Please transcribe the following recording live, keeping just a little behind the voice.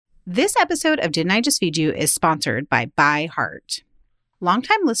This episode of Didn't I Just Feed You is sponsored by ByHeart.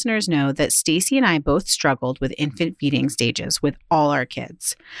 Longtime listeners know that Stacy and I both struggled with infant feeding stages with all our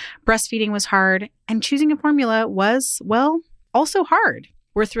kids. Breastfeeding was hard, and choosing a formula was, well, also hard.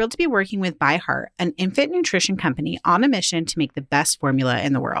 We're thrilled to be working with ByHeart, an infant nutrition company on a mission to make the best formula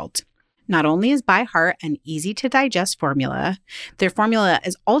in the world. Not only is ByHeart an easy-to-digest formula, their formula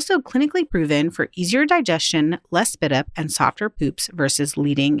is also clinically proven for easier digestion, less spit up, and softer poops versus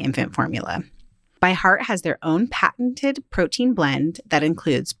leading infant formula. ByHeart has their own patented protein blend that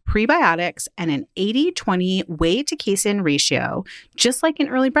includes prebiotics and an 80-20 whey to casein ratio, just like in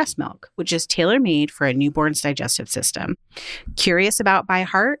early breast milk, which is tailor-made for a newborn's digestive system. Curious about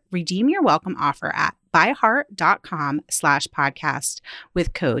ByHeart? Redeem your welcome offer at byheart.com/podcast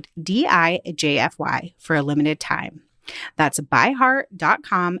with code DIJFY for a limited time. That's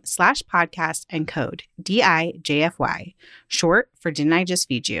byheart.com/podcast and code DIJFY, short for Didn't I Just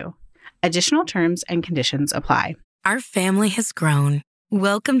Feed You? Additional terms and conditions apply. Our family has grown.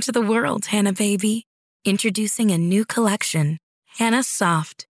 Welcome to the world, Hannah baby. Introducing a new collection, Hannah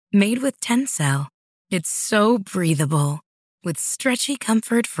Soft, made with Tencel. It's so breathable, with stretchy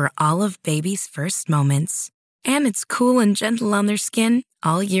comfort for all of baby's first moments. And it's cool and gentle on their skin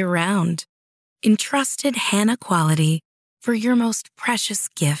all year round. Entrusted Hannah quality for your most precious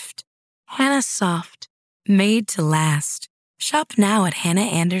gift. Hannah Soft, made to last. Shop now at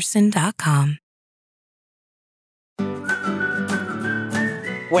hannahanderson.com.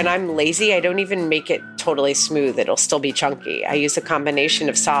 When I'm lazy, I don't even make it totally smooth. It'll still be chunky. I use a combination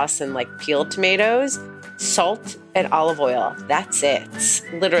of sauce and peeled tomatoes, salt, and olive oil. That's it.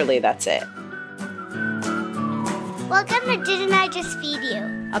 Literally, that's it. Welcome to Didn't I Just Feed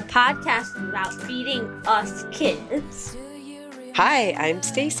You? A podcast about feeding us kids. Hi, I'm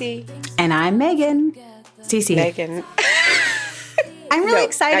Stacy. And I'm Megan. Stacy. Megan. I'm really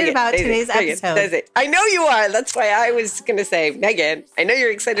excited about today's episode. I know you are. That's why I was going to say, Megan, I know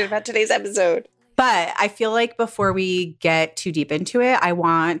you're excited about today's episode. But I feel like before we get too deep into it, I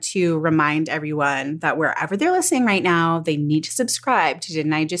want to remind everyone that wherever they're listening right now, they need to subscribe to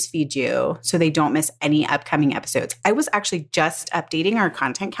Didn't I Just Feed You so they don't miss any upcoming episodes. I was actually just updating our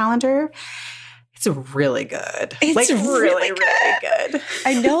content calendar. It's really good. It's really good.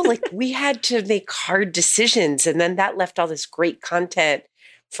 I know, we had to make hard decisions, and then that left all this great content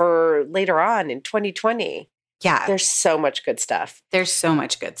for later on in 2020. Yeah. There's so much good stuff.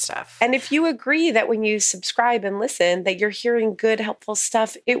 And if you agree that when you subscribe and listen that you're hearing good, helpful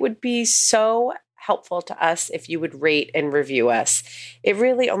stuff, it would be so helpful to us if you would rate and review us. It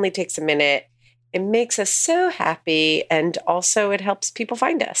really only takes a minute. It makes us so happy, and also it helps people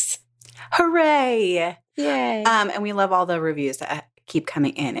find us. Hooray! Yay. And we love all the reviews that keep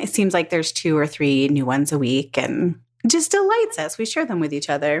coming in. It seems like there's 2 or 3 new ones a week, and it just delights us. We share them with each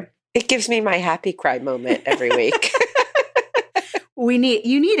other. It gives me my happy cry moment every week. You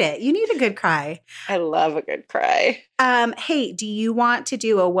need it. You need a good cry. I love a good cry. Hey, do you want to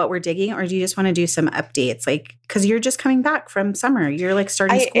do a what we're digging, or do you just want to do some updates? Because you're just coming back from summer. You're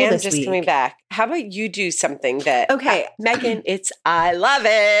starting school this week. I am just coming back. How about you do something that... Okay. Megan, it's I love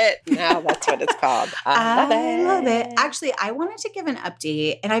it. Now that's what it's called. I love it. Actually, I wanted to give an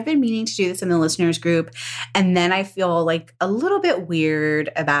update, and I've been meaning to do this in the listeners group, and then I feel a little bit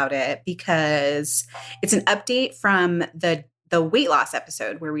weird about it because it's an update from the weight loss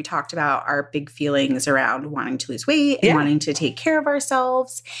episode where we talked about our big feelings around wanting to lose weight and wanting to take care of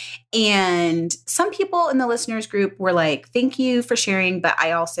ourselves. And some people in the listeners group were like, thank you for sharing, but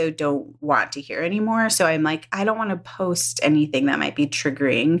I also don't want to hear anymore. So I'm like, I don't want to post anything that might be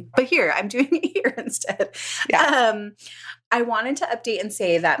triggering, but here, I'm doing it here instead. Yeah. I wanted to update and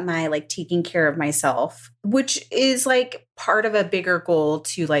say that my taking care of myself, which is part of a bigger goal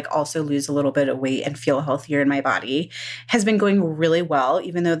to also lose a little bit of weight and feel healthier in my body, has been going really well,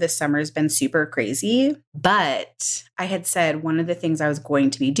 even though this summer has been super crazy. But I had said one of the things I was going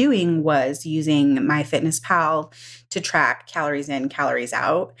to be doing was using MyFitnessPal to track calories in, calories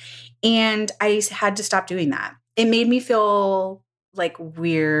out. And I had to stop doing that. It made me feel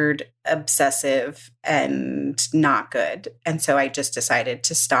weird, obsessive, and not good. And so I just decided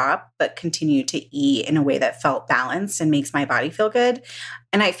to stop, but continue to eat in a way that felt balanced and makes my body feel good.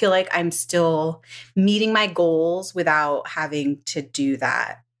 And I feel like I'm still meeting my goals without having to do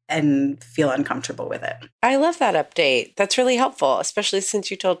that and feel uncomfortable with it. I love that update. That's really helpful, especially since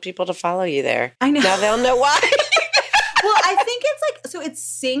you told people to follow you there. I know. Now they'll know why. Well, I think it's so it's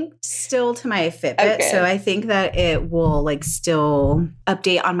synced still to my Fitbit. Okay. So I think that it will still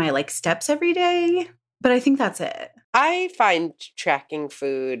update on my steps every day. But I think that's it. I find tracking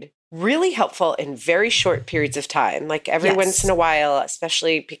food really helpful in very short periods of time. Like every once in a while,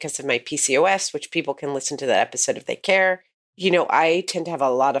 especially because of my PCOS, which people can listen to that episode if they care. You know, I tend to have a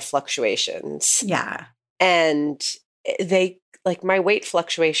lot of fluctuations. Yeah. And they, like, my weight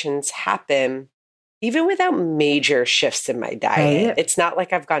fluctuations happen even without major shifts in my diet. Right. It's not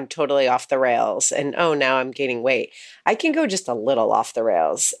like I've gone totally off the rails and, oh, now I'm gaining weight. I can go just a little off the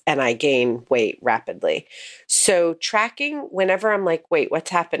rails and I gain weight rapidly. So tracking, whenever I'm like, wait,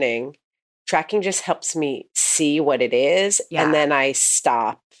 what's happening? Tracking just helps me see what it is. Yeah. And then I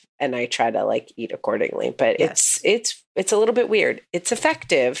stop and I try to like eat accordingly. But Yes. it's a little bit weird. It's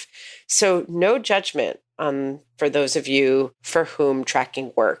effective. So no judgment for those of you for whom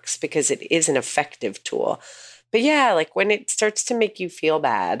tracking works, because it is an effective tool. But yeah, like when it starts to make you feel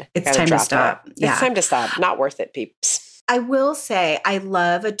bad, It's time to drop stop. it. Yeah. It's time to stop. Not worth it, peeps. I will say I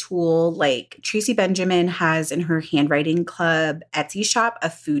love a tool like Tracy Benjamin has in her handwriting club Etsy shop, a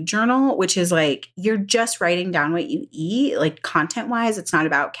food journal, which is like you're just writing down what you eat, like content wise. It's not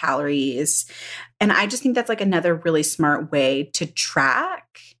about calories. And I just think that's like another really smart way to track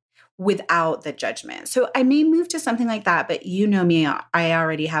without the judgment. So I may move to something like that, but you know me, I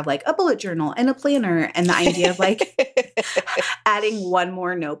already have like a bullet journal and a planner, and the idea of like adding one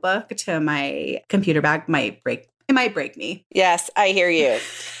more notebook to my computer bag might break me. Yes, I hear you.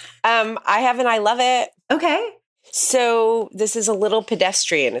 I have, and I love it. Okay. So this is a little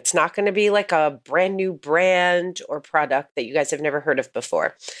pedestrian. It's not going to be like a brand new brand or product that you guys have never heard of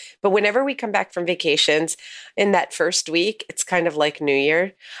before. But whenever we come back from vacations in that first week, it's kind of like New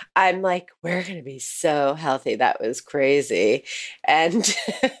Year. I'm like, we're going to be so healthy. That was crazy. And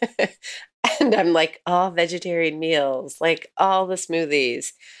and I'm like, all vegetarian meals, like all the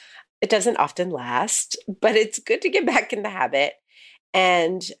smoothies. It doesn't often last, but it's good to get back in the habit.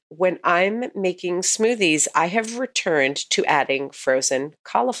 And when I'm making smoothies, I have returned to adding frozen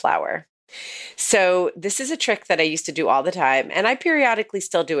cauliflower. So this is a trick that I used to do all the time, and I periodically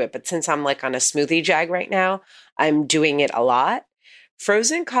still do it. But since I'm like on a smoothie jag right now, I'm doing it a lot.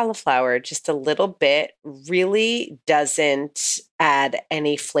 Frozen cauliflower, just a little bit, really doesn't add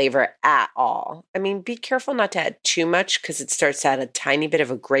any flavor at all. I mean, be careful not to add too much because it starts to add a tiny bit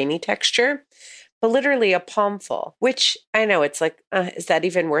of a grainy texture. But literally a palmful, which I know it's like, is that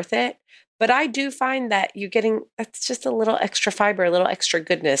even worth it? But I do find that that's just a little extra fiber, a little extra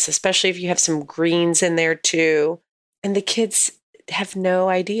goodness, especially if you have some greens in there too. And the kids have no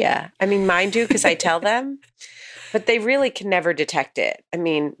idea. I mean, mine do because I tell them, but they really can never detect it. I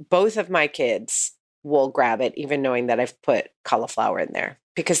mean, both of my kids will grab it, even knowing that I've put cauliflower in there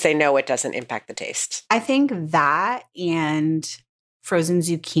because they know it doesn't impact the taste. I think that and frozen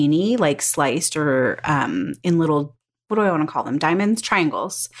zucchini, like sliced or in little, what do I want to call them? Diamonds,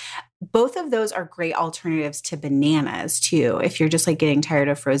 triangles. Both of those are great alternatives to bananas too. If you're just like getting tired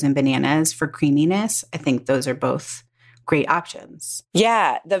of frozen bananas for creaminess, I think those are both great options.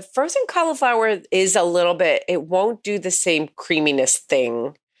 Yeah, the frozen cauliflower is a little bit, it won't do the same creaminess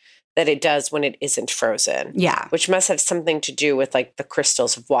thing that it does when it isn't frozen. Yeah. Which must have something to do with like the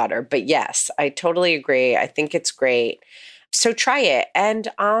crystals of water. But yes, I totally agree. I think it's great. So try it. And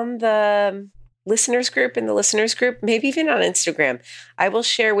on the listeners group, maybe even on Instagram, I will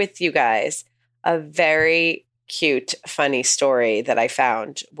share with you guys a very cute, funny story that I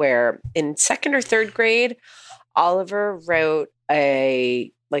found where in 2nd or 3rd grade, Oliver wrote a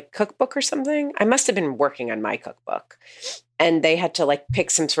like cookbook or something. I must have been working on my cookbook. And they had to like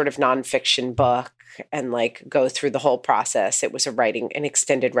pick some sort of nonfiction book and like go through the whole process. It was an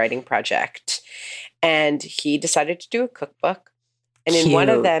extended writing project. And he decided to do a cookbook. And in one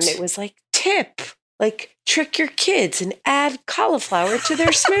of them, it was like, tip, like trick your kids and add cauliflower to their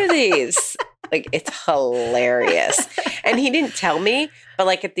smoothies. Like, it's hilarious. And he didn't tell me, but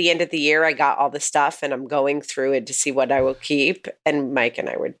like at the end of the year, I got all the stuff and I'm going through it to see what I will keep. And Mike and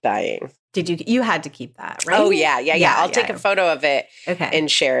I were dying. You had to keep that, right? Oh, yeah. I'll take a photo of it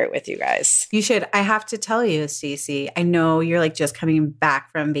and share it with you guys. You should. I have to tell you, Stacey, I know you're like just coming back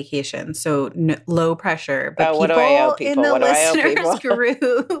from vacation, so low pressure. But what do I owe people? In the What do I owe people? listeners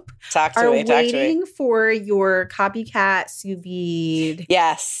group Talk to are me. waiting for your copycat sous vide.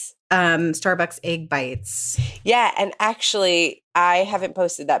 Yes. Starbucks egg bites. Yeah. And actually, I haven't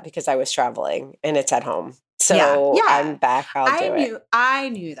posted that because I was traveling and it's at home. So yeah. I'm back. I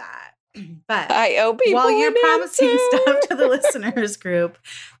knew that. But I owe people while you're an promising answer. stuff to the listeners group,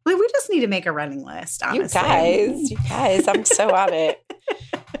 we just need to make a running list, honestly. You guys, I'm so on it.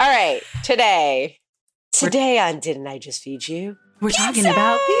 All right. Today on Didn't I Just Feed You? We're talking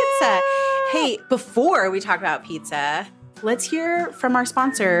about pizza. Hey, before we talk about pizza, let's hear from our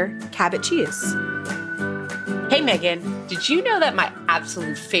sponsor, Cabot Cheese. Hey, Megan, did you know that my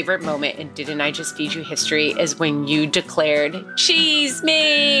absolute favorite moment in Didn't I Just Feed You history is when you declared, "Cheese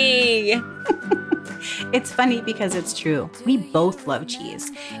me"? It's funny because it's true. We both love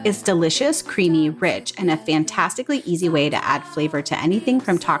cheese. It's delicious, creamy, rich, and a fantastically easy way to add flavor to anything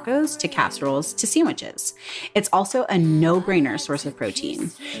from tacos to casseroles to sandwiches. It's also a no-brainer source of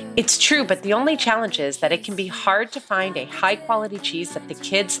protein. It's true, but the only challenge is that it can be hard to find a high-quality cheese that the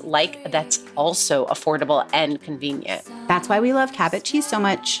kids like that's also affordable and convenient. That's why we love Cabot cheese so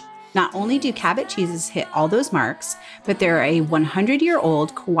much. Not only do Cabot cheeses hit all those marks, but they're a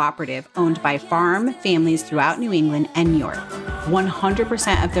 100-year-old cooperative owned by farm families throughout New England and New York.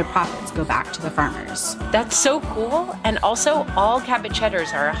 100% of their profits go back to the farmers. That's so cool. And also, all Cabot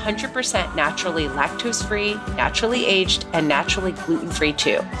cheddars are 100% naturally lactose-free, naturally aged, and naturally gluten-free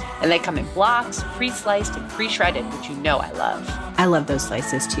too. And they come in blocks, pre-sliced, and pre-shredded, which you know I love. I love those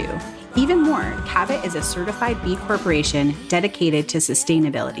slices too. Even more, Cabot is a certified B Corporation dedicated to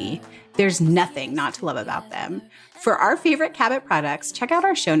sustainability. There's nothing not to love about them. For our favorite Cabot products, check out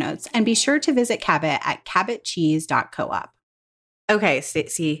our show notes and be sure to visit Cabot at cabotcheese.coop. Okay,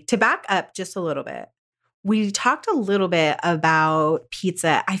 Stacey, to back up just a little bit, we talked a little bit about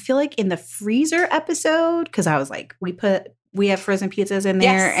pizza. I feel like in the freezer episode, because I was like, we have frozen pizzas in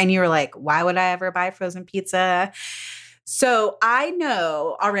there, Yes. and you were like, why would I ever buy frozen pizza? So I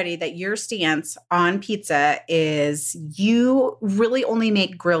know already that your stance on pizza is you really only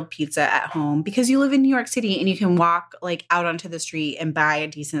make grilled pizza at home because you live in New York City and you can walk like out onto the street and buy a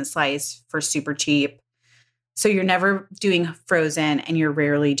decent slice for super cheap. So you're never doing frozen and you're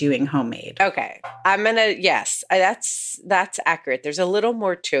rarely doing homemade. Okay. Yes, that's accurate. There's a little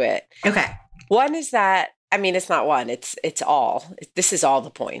more to it. Okay. One is that, I mean, it's not one, it's all. This is all the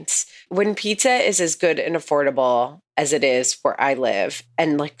points. When pizza is as good and affordable as it is where I live,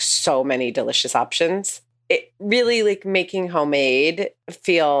 and like so many delicious options, it really, like, making homemade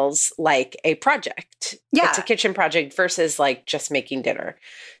feels like a project. Yeah. It's a kitchen project versus like just making dinner.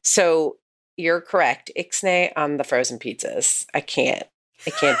 So you're correct. Ixnay on the frozen pizzas. I can't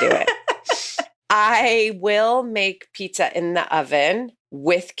do it. I will make pizza in the oven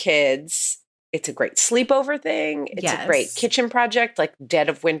with kids. It's a great sleepover thing. It's a great Yes. kitchen project, like dead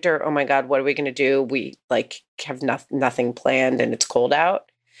of winter. Oh my God, what are we going to do? We like have nothing planned and it's cold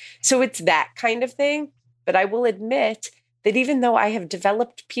out. So it's that kind of thing. But I will admit that even though I have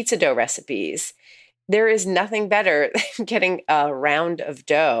developed pizza dough recipes, there is nothing better than getting a round of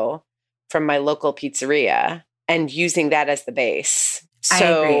dough from my local pizzeria and using that as the base. I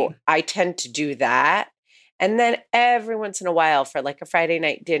So agree. I tend to do that. And then every once in a while for like a Friday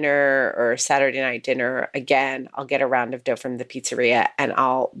night dinner or Saturday night dinner, again, I'll get a round of dough from the pizzeria and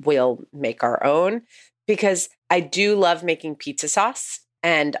we'll make our own because I do love making pizza sauce.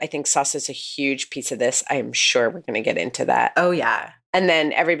 And I think sauce is a huge piece of this. I am sure we're going to get into that. Oh, yeah. And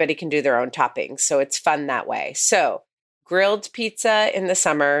then everybody can do their own toppings. So it's fun that way. So grilled pizza in the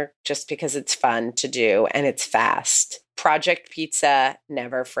summer, just because it's fun to do and it's fast. Project pizza,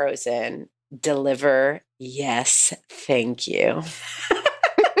 never frozen. Deliver. Yes. Thank you.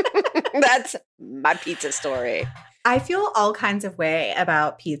 That's my pizza story. I feel all kinds of way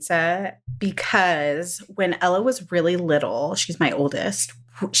about pizza because when Ella was really little, she's my oldest,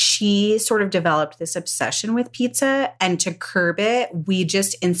 she sort of developed this obsession with pizza. And to curb it, we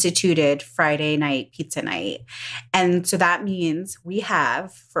just instituted Friday night pizza night. And so that means we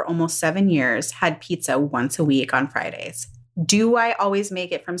have, for almost 7 years, had pizza once a week on Fridays. Do I always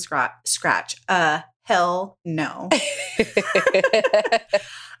make it from scratch? Hell no.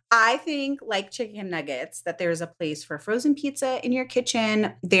 I think, like chicken nuggets, that there's a place for frozen pizza in your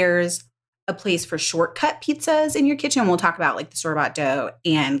kitchen. There's a place for shortcut pizzas in your kitchen. We'll talk about like the store-bought dough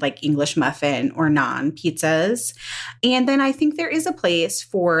and like English muffin or naan pizzas. And then I think there is a place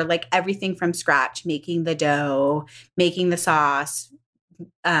for like everything from scratch, making the dough, making the sauce,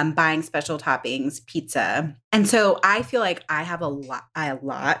 buying special toppings, pizza. And so I feel like I have a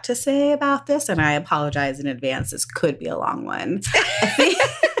lot to say about this, and I apologize in advance. This could be a long one.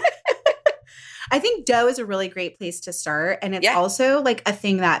 I think dough is a really great place to start. And it's also like a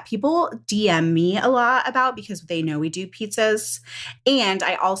thing that people DM me a lot about because they know we do pizzas. And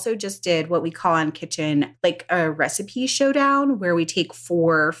I also just did what we call on Kitchen, like a recipe showdown where we take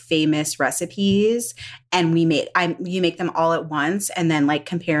 4 famous recipes and you make them all at once and then like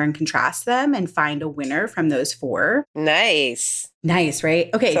compare and contrast them and find a winner from those 4. Nice, right?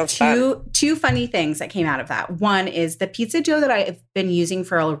 Okay, Sounds two funny things that came out of that. One is the pizza dough that I've been using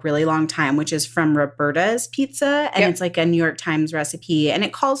for a really long time, which is from Roberta's Pizza. And it's like a New York Times recipe. And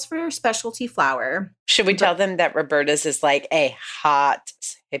it calls for specialty flour. Should we tell them that Roberta's is like a hot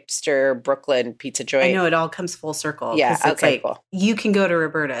hipster Brooklyn pizza joint? I know it all comes full circle. Yeah, it's okay, like, cool. You can go to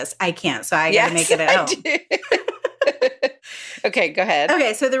Roberta's. I can't, so I got to make it at home. Okay, go ahead.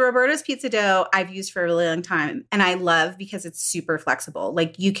 Okay, so the Roberta's pizza dough I've used for a really long time, and I love because it's super flexible.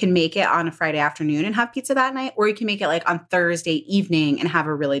 Like you can make it on a Friday afternoon and have pizza that night, or you can make it like on Thursday evening and have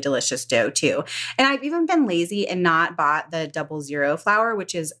a really delicious dough too. And I've even been lazy and not bought the 00 flour,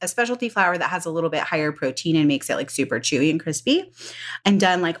 which is a specialty flour that has a little bit higher protein and makes it like super chewy and crispy, and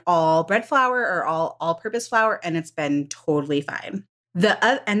done like all bread flour or all-purpose flour, and it's been totally fine.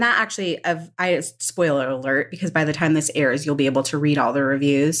 And that actually, spoiler alert, because by the time this airs, you'll be able to read all the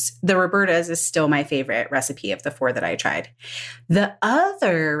reviews. The Roberta's is still my favorite recipe of the 4 that I tried. The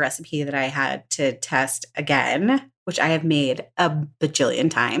other recipe that I had to test again, which I have made a bajillion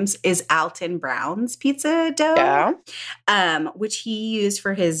times, is Alton Brown's pizza dough, which he used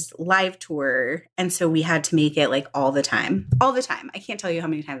for his live tour. And so we had to make it like all the time. I can't tell you how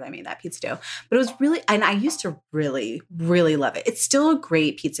many times I made that pizza dough, but it was really, and I used to really, really love it. It's still a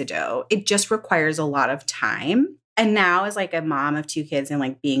great pizza dough. It just requires a lot of time. And now as like a mom of 2 kids and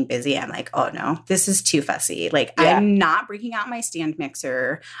like being busy, I'm like, oh no, this is too fussy. Like I'm not breaking out my stand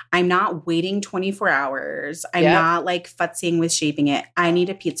mixer. I'm not waiting 24 hours. I'm not like futzing with shaping it. I need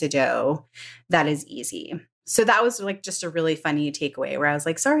a pizza dough that is easy. So that was like just a really funny takeaway where I was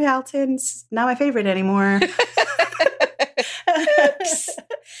like, sorry, Alton, it's not my favorite anymore.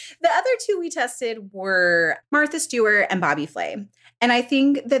 The other 2 we tested were Martha Stewart and Bobby Flay. And I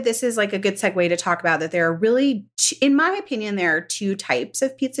think that this is like a good segue to talk about that there are really, in my opinion, there are 2 types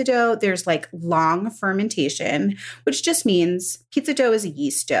of pizza dough. There's like long fermentation, which just means pizza dough is a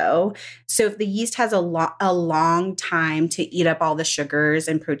yeast dough. So if the yeast has a long time to eat up all the sugars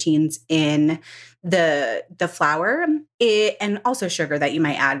and proteins in the flour, and also sugar that you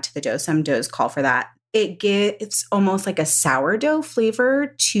might add to the dough. Some doughs call for that. It gives almost like a sourdough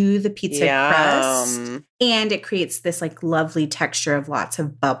flavor to the pizza crust. And it creates this like lovely texture of lots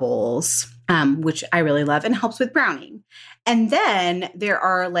of bubbles, which I really love and helps with browning. And then there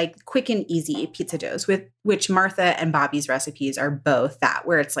are like quick and easy pizza doughs, with which Martha and Bobby's recipes are both that,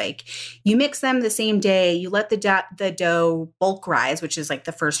 where it's like you mix them the same day, you let the dough bulk rise, which is like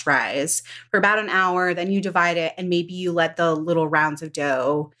the first rise, for about an hour, then you divide it, and maybe you let the little rounds of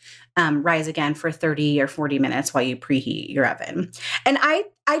dough rise again for 30 or 40 minutes while you preheat your oven. And I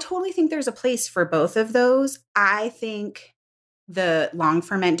totally think there's a place for both of those. I think the long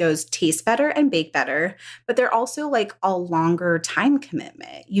ferment doughs taste better and bake better, but they're also like a longer time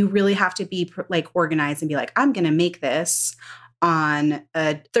commitment. You really have to be like organized and be like, I'm going to make this on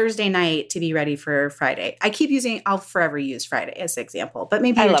a Thursday night to be ready for Friday. I'll forever use Friday as an example, but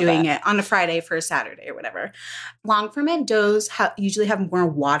maybe you're doing it on a Friday for a Saturday or whatever. Long ferment doughs usually have more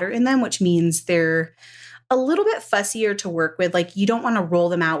water in them, which means they're a little bit fussier to work with. Like you don't want to roll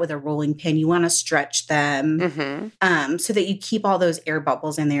them out with a rolling pin. You want to stretch them so that you keep all those air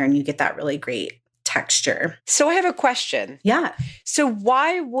bubbles in there and you get that really great texture. So I have a question. Yeah. So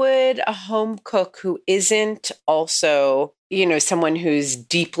why would a home cook who isn't also, someone who's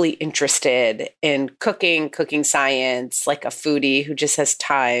deeply interested in cooking science, like a foodie who just has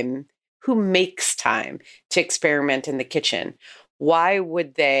time, who makes time to experiment in the kitchen, why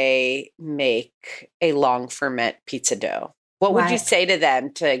would they make a long ferment pizza dough? What would you say to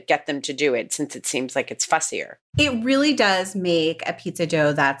them to get them to do it, since it seems like it's fussier? It really does make a pizza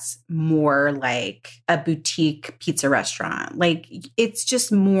dough that's more like a boutique pizza restaurant. Like it's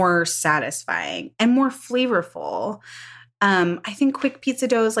just more satisfying and more flavorful. I think quick pizza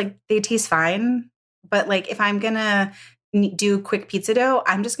doughs, like they taste fine, but like if I'm going to do quick pizza dough,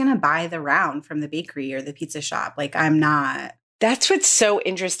 I'm just going to buy the round from the bakery or the pizza shop. Like I'm not. That's what's so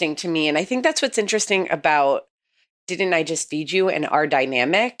interesting to me. And I think that's what's interesting about Didn't I Just Feed You and our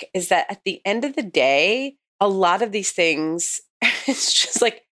dynamic, is that at the end of the day, a lot of these things, it's just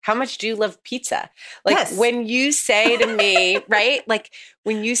like, how much do you love pizza? Like when you say to me, right? Like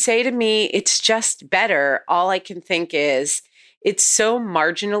when you say to me, it's just better, all I can think is it's so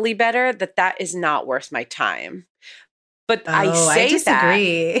marginally better that is not worth my time. But I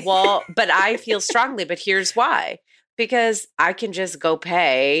disagree. That. Well, but I feel strongly, but here's why. Because I can just go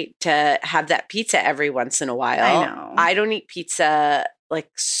pay to have that pizza every once in a while. I know. I don't eat pizza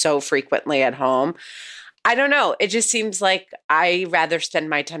like so frequently at home. I don't know. It just seems like I rather spend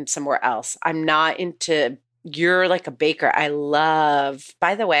my time somewhere else. I'm not into, you're like a baker.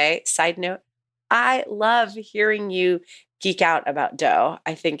 By the way, side note, I love hearing you geek out about dough.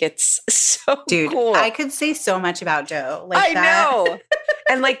 I think it's so cool. I could say so much about dough. Like I know.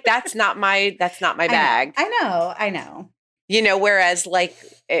 And like, that's not my bag. I know. Whereas like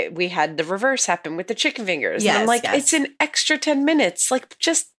we had the reverse happen with the chicken fingers. Yes, and I'm like, yes. it's an extra 10 minutes. Like,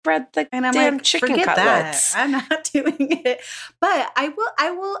 just bread the And I'm damn like, chicken forget cutlets. that. I'm not doing it. But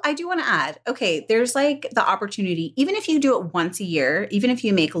I do want to add, okay, there's like the opportunity, even if you do it once a year, even if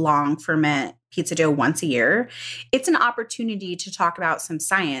you make long ferment pizza dough once a year, it's an opportunity to talk about some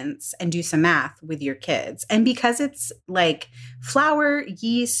science and do some math with your kids. And because it's like flour,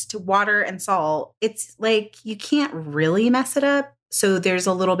 yeast, water, and salt, it's like you can't really mess it up. So there's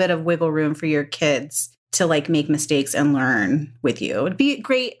a little bit of wiggle room for your kids to like make mistakes and learn with you. It'd be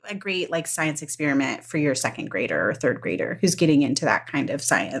a great like science experiment for your second grader or third grader who's getting into that kind of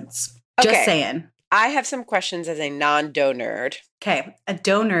science. Okay. Just saying. I have some questions as a non-dough nerd. Okay. A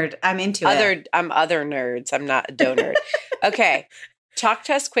dough nerd. I'm into it. I'm other nerds. I'm not a dough nerd. Okay. Talk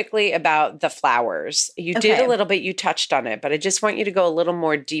to us quickly about the flours. You did Okay. a little bit, you touched on it, but I just want you to go a little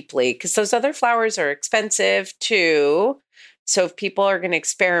more deeply because those other flours are expensive too. So if people are going to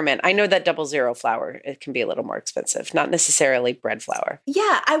experiment, I know that 00 flour, it can be a little more expensive, not necessarily bread flour.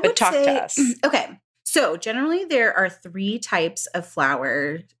 Yeah, I would But talk say, to us. Okay. So generally there are 3 types of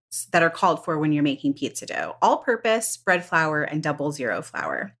flour that are called for when you're making pizza dough: all-purpose, bread flour, and 00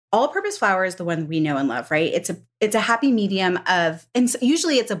 flour. All-purpose flour is the one we know and love, right? It's a happy medium of, and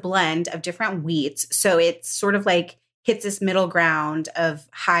usually it's a blend of different wheats. So it's sort of like hits this middle ground of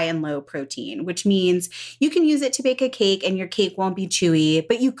high and low protein, which means you can use it to bake a cake and your cake won't be chewy,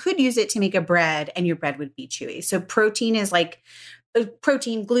 but you could use it to make a bread and your bread would be chewy. So protein is like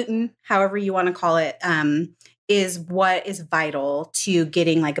protein, gluten, however you want to call it, is what is vital to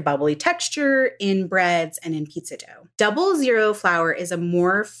getting like a bubbly texture in breads and in pizza dough. 00 flour is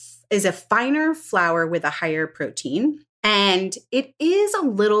a finer flour with a higher protein, and it is a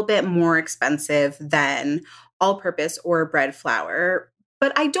little bit more expensive than all-purpose or bread flour,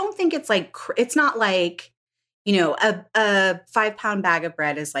 but I don't think it's like, it's not like, you know, a 5-pound bag of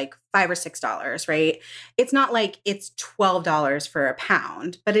bread is like $5 or $6, right? It's not like it's $12 for a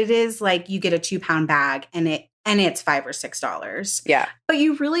pound, but it is like you get a 2-pound bag and it's $5 or $6. Yeah. But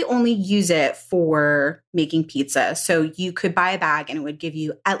you really only use it for making pizza. So you could buy a bag and it would give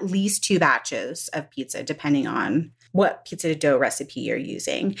you at least 2 batches of pizza, depending on what pizza dough recipe you're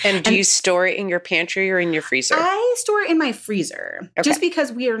using. And do you store it in your pantry or in your freezer? I store it in my freezer, Okay. just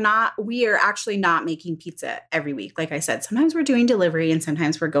because we are actually not making pizza every week. Like I said, sometimes we're doing delivery and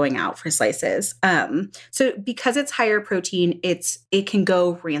sometimes we're going out for slices. So because it's higher protein, it can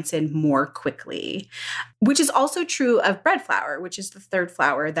go rancid more quickly, which is also true of bread flour, which is the third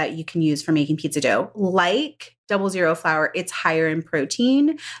flour that you can use for making pizza dough. Like 00 flour, it's higher in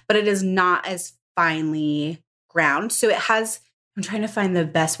protein, but it is not as finely ground. So it has, I'm trying to find the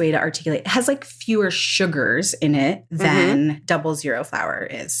best way to articulate. It has like fewer sugars in it than 00 flour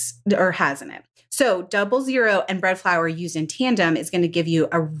is or has in it. So 00 and bread flour used in tandem is going to give you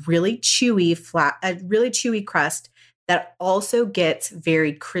a really chewy crust that also gets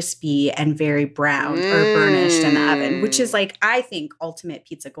very crispy and very browned or burnished in the oven, which is like, I think, ultimate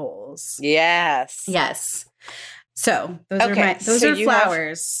pizza goals. Yes. Yes. So those Okay, are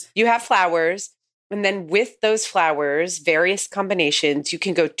flours. You have flours. And then with those flours, various combinations, you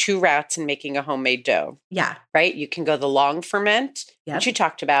can go 2 routes in making a homemade dough, Yeah. right? You can go the long ferment, Yep. which you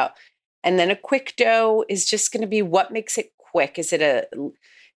talked about. And then a quick dough is just going to be what makes it quick.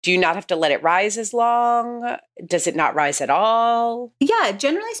 Do you not have to let it rise as long? Does it not rise at all? Yeah,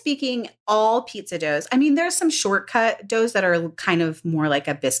 generally speaking, all pizza doughs. I mean, there's some shortcut doughs that are kind of more like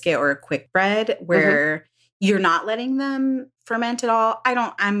a biscuit or a quick bread where you're not letting them ferment at all.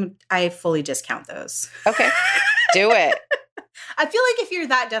 I fully discount those. Okay, do it. I feel like if you're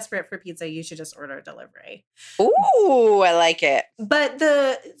that desperate for pizza, you should just order a delivery. Ooh, I like it. But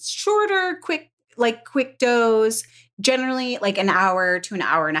the shorter, quick doughs, generally like an hour to an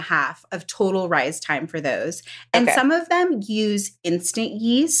hour and a half of total rise time for those. And Okay. some of them use instant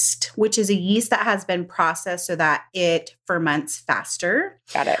yeast, which is a yeast that has been processed so that it ferments faster.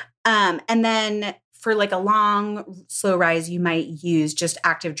 Got it. And then for like a long, slow rise, you might use just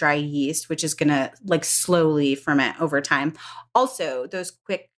active dry yeast, which is going to like slowly ferment over time. Also, those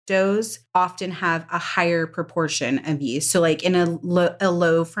quick doughs often have a higher proportion of yeast. So like in a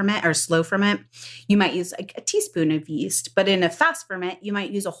low ferment or slow ferment, you might use like a teaspoon of yeast, but in a fast ferment, you might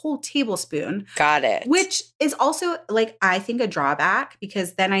use a whole tablespoon, Got it. which is also like, I think, a drawback,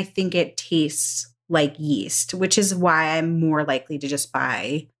 because then I think it tastes like yeast, which is why I'm more likely to just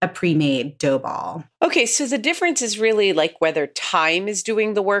buy a pre-made dough ball. Okay, so the difference is really like whether time is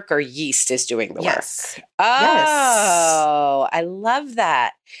doing the work or yeast is doing the Yes. work. Oh, I love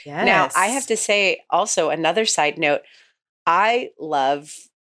that. Yes. Now, I have to say also another side note, I love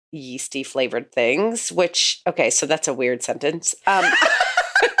yeasty flavored things, which, okay, so that's a weird sentence.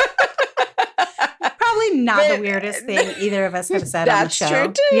 not the weirdest thing either of us have said on the show.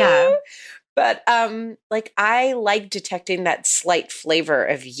 That's true too. Yeah. But like I like detecting that slight flavor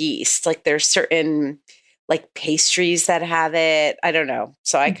of yeast. Like there's certain like pastries that have it. I don't know.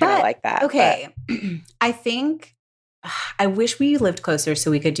 So I kind of like that. Okay. I think I wish we lived closer so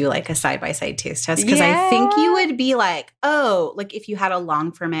we could do like a side-by-side taste test. Because I think you would be like, oh, like if you had a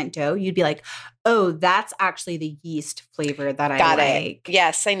long ferment dough, you'd be like, oh, that's actually the yeast flavor that I like.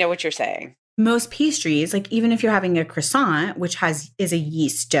 Yes, I know what you're saying. Most pastries, like even if you're having a croissant, which is a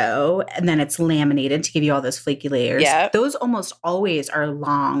yeast dough, and then it's laminated to give you all those flaky layers, those almost always are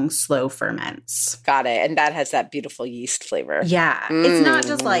long, slow ferments. Got it. And that has that beautiful yeast flavor. Yeah. It's not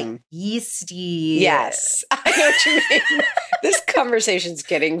just like yeasty. Yes. I know what you mean. This conversation's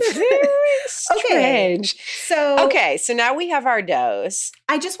getting very strange. Okay. So now we have our doughs.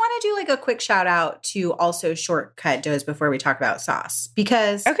 I just want to do like a quick shout out to also shortcut doughs before we talk about sauce,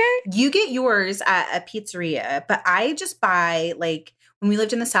 because you get yours at a pizzeria, but I just buy like when we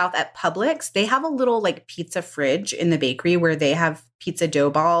lived in the South at Publix, they have a little like pizza fridge in the bakery where they have pizza dough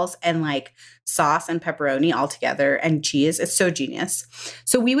balls and like sauce and pepperoni all together and cheese. It's so genius.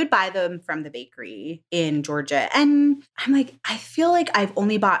 So we would buy them from the bakery in Georgia. And I'm like, I feel like I've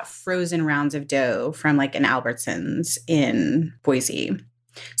only bought frozen rounds of dough from like an Albertsons in Boise.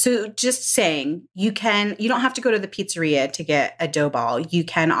 So just saying, you don't have to go to the pizzeria to get a dough ball. You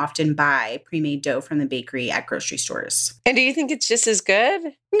can often buy pre-made dough from the bakery at grocery stores. And do you think it's just as good?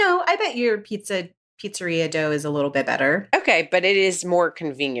 No, I bet your pizzeria dough is a little bit better. Okay, but it is more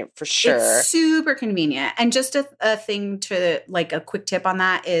convenient for sure. It's super convenient. And just a thing to like a quick tip on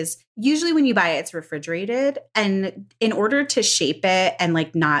that is usually when you buy it, it's refrigerated. And in order to shape it and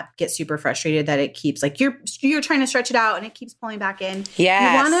like not get super frustrated that it keeps like you're trying to stretch it out and it keeps pulling back in.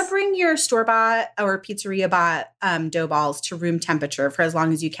 Yes. You want to bring your store-bought or pizzeria-bought dough balls to room temperature for as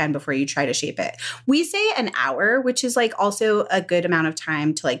long as you can before you try to shape it. We say an hour, which is like also a good amount of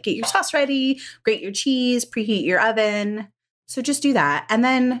time to like get your sauce ready, grate your cheese, preheat your oven. So just do that. And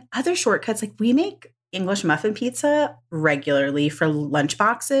then other shortcuts, like we make English muffin pizza regularly for lunch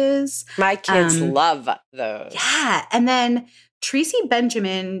boxes. My kids love those. Yeah. And then Tracy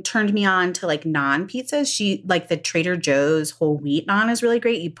Benjamin turned me on to like naan pizzas. She like the Trader Joe's whole wheat naan is really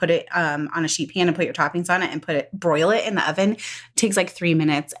great. You put it on a sheet pan and put your toppings on it and broil it in the oven. It takes like 3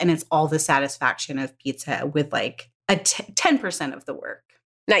 minutes and it's all the satisfaction of pizza with like 10% of the work.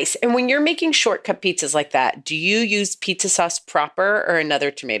 Nice. And when you're making shortcut pizzas like that, do you use pizza sauce proper or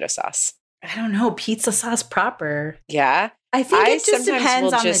another tomato sauce? I don't know. Pizza sauce proper. Yeah. I think it just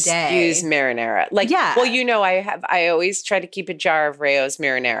depends on the day. Use marinara. Like, well, you know, I always try to keep a jar of Rayo's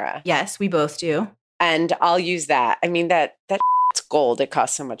marinara. Yes, we both do. And I'll use that. I mean, that's gold. It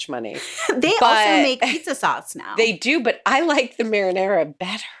costs so much money. They also make pizza sauce now. They do, but I like the marinara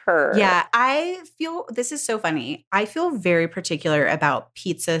better. Yeah, this is so funny. I feel very particular about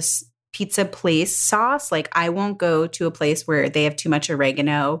pizza place sauce. Like I won't go to a place where they have too much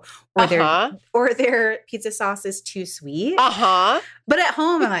oregano or their pizza sauce is too sweet. But at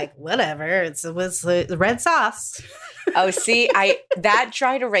home I'm like, whatever. It was the red sauce. Oh, see, that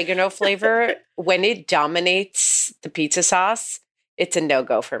dried oregano flavor, when it dominates the pizza sauce, it's a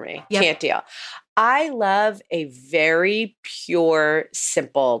no-go for me. Yep. Can't deal. I love a very pure,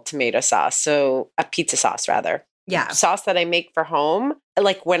 simple tomato sauce. So a pizza sauce rather. Yeah. Sauce that I make for home.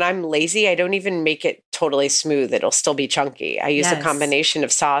 Like when I'm lazy, I don't even make it totally smooth. It'll still be chunky. I use a combination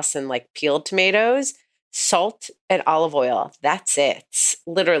of sauce and like peeled tomatoes, salt, and olive oil. That's it.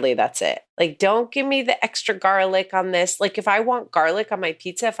 Literally, that's it. Like, don't give me the extra garlic on this. Like if I want garlic on my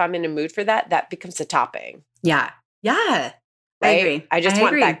pizza, if I'm in a mood for that, that becomes a topping. Yeah. Yeah. Right? I agree. I just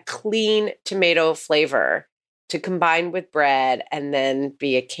want that clean tomato flavor to combine with bread and then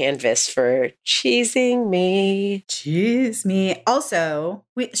be a canvas for cheesing me. Cheese me. Also,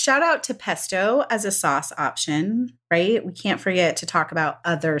 shout out to pesto as a sauce option, right? We can't forget to talk about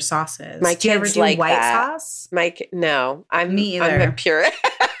other sauces. My do you ever kids do like white that. sauce? No, Me either. I'm a pure.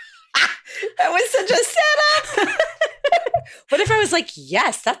 That was such a setup. What if I was like,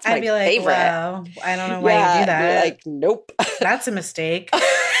 yes, that's my favorite? Wow, I don't know why you do that. Like, nope. That's a mistake.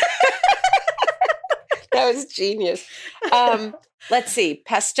 That was genius. Let's see.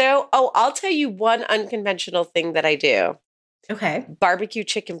 Pesto. Oh, I'll tell you one unconventional thing that I do. Okay. Barbecue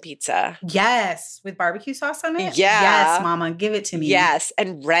chicken pizza. Yes. With barbecue sauce on it? Yeah. Yes, mama. Give it to me. Yes.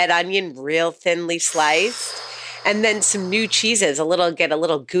 And red onion real thinly sliced. And then some new cheeses. Get a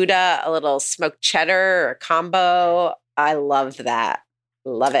little Gouda, a little smoked cheddar or combo. I love that.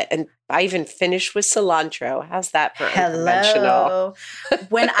 Love it. And I even finished with cilantro. How's that for unconventional?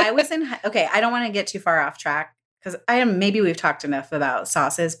 When I was I don't want to get too far off track because maybe we've talked enough about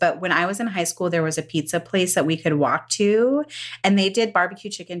sauces, but when I was in high school, there was a pizza place that we could walk to, and they did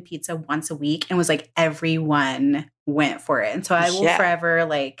barbecue chicken pizza once a week, and it was like everyone went for it. And so I will forever,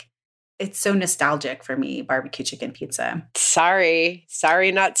 like, it's so nostalgic for me, barbecue chicken pizza. Sorry,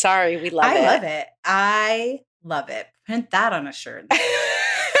 not sorry. We love it. I love it. I love it. Print that on a shirt.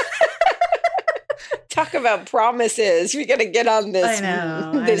 Talk about promises. We got to get on this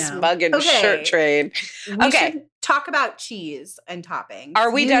mug and shirt train. We should talk about cheese and toppings.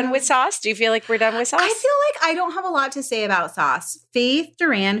 Are we done with sauce? Do you feel like we're done with sauce? I feel like I don't have a lot to say about sauce. Faith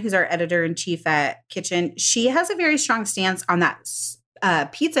Duran, who's our editor-in-chief at Kitchen, she has a very strong stance on that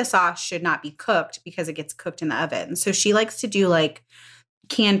pizza sauce should not be cooked because it gets cooked in the oven. So she likes to do like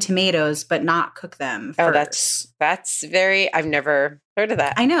canned tomatoes, but not cook them first. Oh, that's very, I've never heard of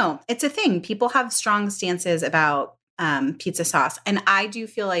that. I know. It's a thing. People have strong stances about pizza sauce. And I do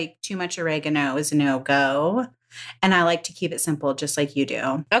feel like too much oregano is a no-go. And I like to keep it simple, just like you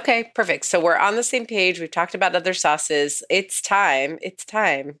do. Okay, perfect. So we're on the same page. We've talked about other sauces. It's time.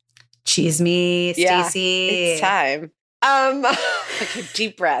 Cheese me, Stacey. It's time. Okay,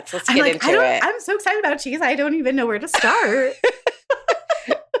 deep breaths. Let's get into it. I'm so excited about cheese. I don't even know where to start.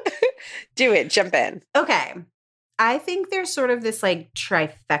 Do it. Jump in. Okay. I think there's sort of this like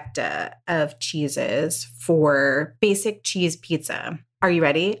trifecta of cheeses for basic cheese pizza. Are you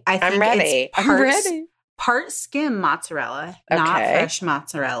ready? I'm ready. Part skim mozzarella, not fresh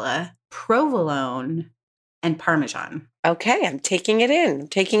mozzarella, provolone, and Parmesan. Okay, I'm taking it in.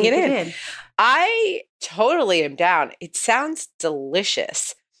 Take it in. I totally am down. It sounds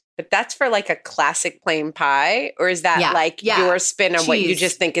delicious. But that's for like a classic plain pie? Or is that your spin on what you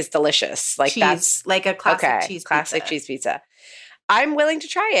just think is delicious? Like cheese, that's like a classic cheese pizza. Classic cheese pizza. I'm willing to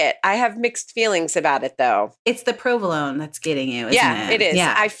try it. I have mixed feelings about it though. It's the provolone that's getting you, isn't it? It is.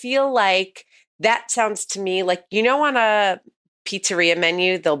 Yeah. I feel like that sounds to me like, on a pizzeria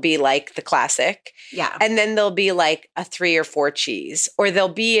menu, there'll be like the classic. Yeah. And then there'll be like a 3 or 4 cheese, or there'll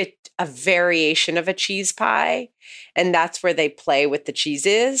be a variation of a cheese pie. And that's where they play with the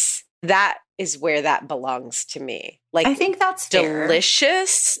cheeses. That is where that belongs to me. Like, I think that's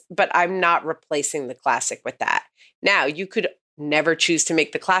delicious, but I'm not replacing the classic with that. Now, you could never choose to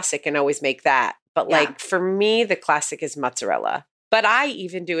make the classic and always make that. But like for me, the classic is mozzarella. But I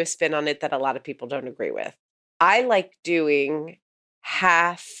even do a spin on it that a lot of people don't agree with. I like doing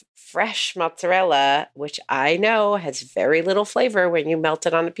half fresh mozzarella, which I know has very little flavor when you melt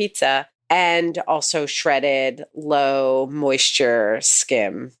it on a pizza, and also shredded low moisture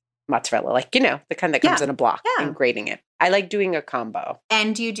skim mozzarella, like, the kind that comes in a block, and grating it. I like doing a combo.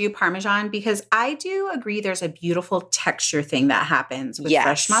 And do you do Parmesan? Because I do agree there's a beautiful texture thing that happens with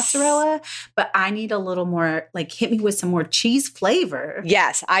fresh mozzarella, but I need a little more, like, hit me with some more cheese flavor.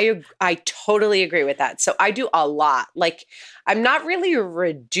 Yes, I totally agree with that. So I do a lot. Like, I'm not really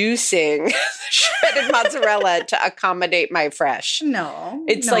reducing shredded mozzarella to accommodate my fresh. No.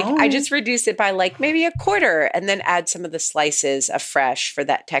 It's like I just reduce it by like maybe a quarter and then add some of the slices of fresh for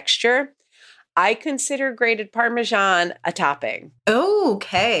that texture. I consider grated Parmesan a topping.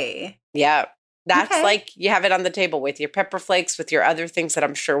 Okay. Yeah. That's like you have it on the table with your pepper flakes, with your other things that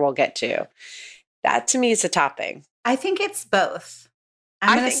I'm sure we'll get to. That to me is a topping. I think it's both.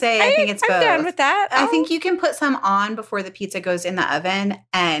 I think it's both. I'm down with that. I think you can put some on before the pizza goes in the oven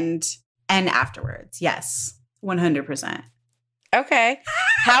and afterwards. Yes. 100%. Okay.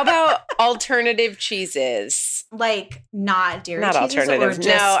 How about alternative cheeses? Like not dairy cheeses? Not alternative. Or just...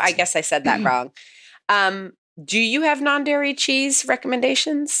 No, I guess I said that wrong. Do you have non-dairy cheese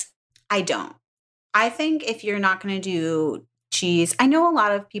recommendations? I don't. I think if you're not going to do cheese, I know a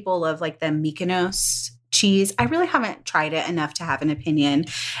lot of people love like the Mykonos cheese. I really haven't tried it enough to have an opinion.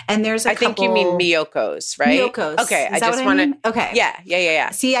 And there's I think you mean Miyoko's, right? Miyoko's. Okay. I just want to. Okay.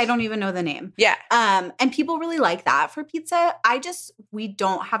 Yeah. See, I don't even know the name. Yeah. And people really like that for pizza. We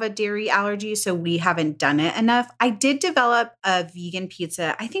don't have a dairy allergy, so we haven't done it enough. I did develop a vegan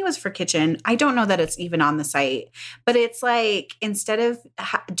pizza. I think it was for Kitchen. I don't know that it's even on the site, but it's like instead of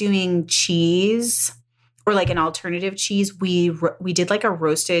doing cheese or like an alternative cheese, we did like a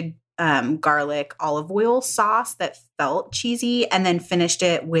roasted garlic olive oil sauce that felt cheesy, and then finished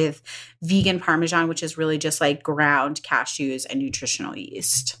it with vegan Parmesan, which is really just like ground cashews and nutritional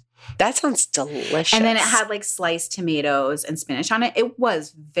yeast. That sounds delicious. And then it had like sliced tomatoes and spinach on it. It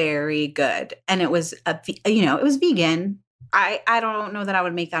was very good. And it was, it was vegan. I don't know that I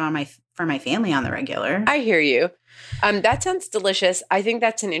would make that for my family on the regular. I hear you. That sounds delicious. I think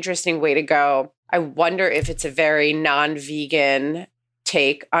that's an interesting way to go. I wonder if it's a very non-vegan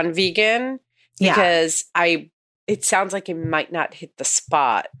take on vegan, because it sounds like it might not hit the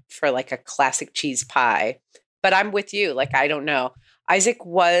spot for like a classic cheese pie. But I'm with you. Like, I don't know. Isaac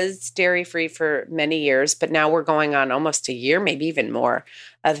was dairy-free for many years, but now we're going on almost a year, maybe even more,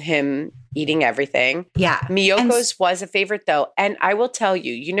 of him eating everything. Yeah. Miyoko's was a favorite, though. And I will tell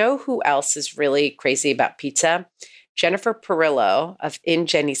you, you know who else is really crazy about pizza? Jennifer Perillo of In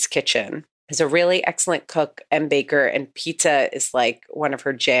Jenny's Kitchen is a really excellent cook and baker, and pizza is like one of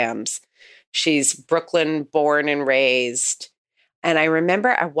her jams. She's Brooklyn born and raised. And I remember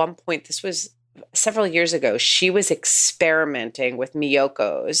at one point, this was several years ago, she was experimenting with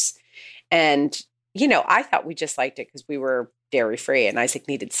Miyoko's. And, you know, I thought we just liked it because we were dairy-free and Isaac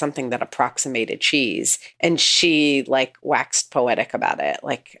needed something that approximated cheese. And she like waxed poetic about it,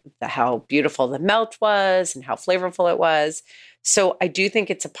 like how beautiful the melt was and how flavorful it was. So I do think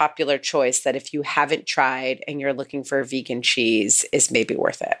it's a popular choice that if you haven't tried and you're looking for a vegan cheese, is maybe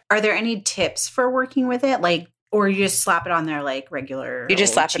worth it. Are there any tips for working with it? Like, or you just slap it on there like regular You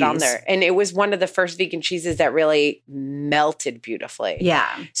just old slap cheese? it on there. And it was one of the first vegan cheeses that really melted beautifully. Yeah.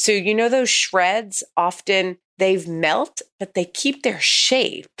 So, you know, those shreds, often they've melt, but they keep their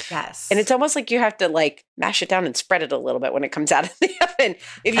shape. Yes. And it's almost like you have to like mash it down and spread it a little bit when it comes out of the oven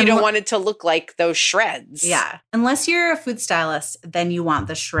if you And don't want it to look like those shreds. Yeah. Unless you're a food stylist, then you want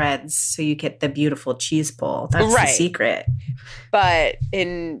the shreds so you get the beautiful cheese pull. That's the Right. secret. But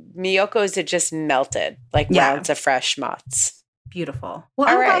in Miyoko's, it just melted like rounds of fresh mozz. Beautiful. Well,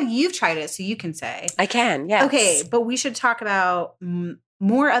 All I'm right. glad you've tried it so you can say. I can, yes. Okay, but we should talk about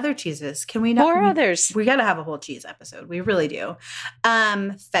more other cheeses. Can we not? More others. We got to have a whole cheese episode. We really do.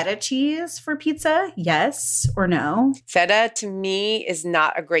 Feta cheese for pizza, yes or no? Feta to me is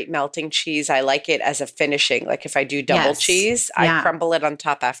not a great melting cheese. I like it as a finishing. Like if I do double Yes. cheese, Yeah. I crumble it on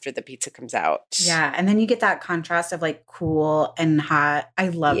top after the pizza comes out. Yeah, and then you get that contrast of like cool and hot. I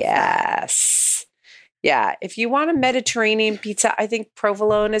love that. Yes. Yeah. If you want a Mediterranean pizza, I think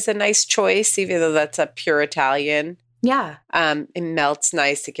provolone is a nice choice, even though that's a pure Italian. Yeah. It melts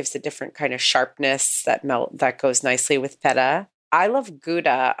nice. It gives a different kind of sharpness that goes nicely with feta. I love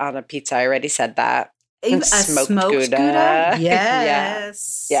Gouda on a pizza. I already said that. A Smoked smoked Gouda. Gouda? Yeah.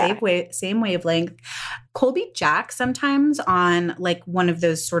 Yes. Yeah. Same wavelength. Colby Jack sometimes on like one of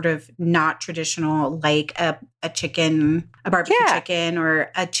those sort of not traditional, like a barbecue Yeah. chicken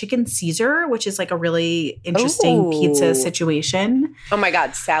or a chicken Caesar, which is like a really interesting pizza Ooh. situation. Oh my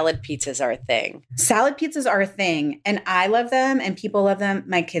God. Salad pizzas are a thing. Salad pizzas are a thing and I love them and people love them.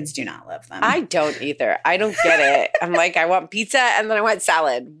 My kids do not love them. I don't either. I don't get it. I'm like, I want pizza and then I want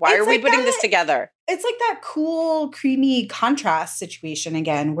salad. Why It's are we like putting that. this together? It's like that cool, creamy contrast situation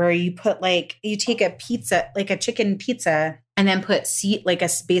again, where you put like, you take a pizza, like a chicken pizza, and then put like a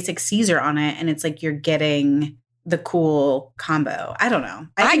basic Caesar on it. And it's like you're getting the cool combo. I don't know.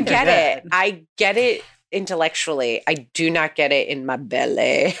 I think they're get it. good. I get it intellectually. I do not get it in my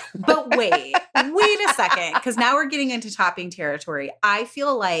belly. But wait a second, because now we're getting into topping territory. I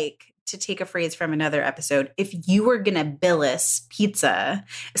feel like, to take a phrase from another episode, if you were going to bill us pizza,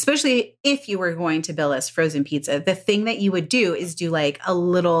 especially if you were going to bill us frozen pizza, the thing that you would do is do like a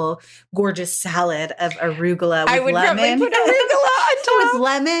little gorgeous salad of arugula with I would lemon. probably put arugula on top. With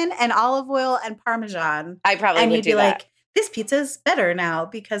lemon and olive oil and Parmesan. I probably And would you'd do be that. like, this pizza's better now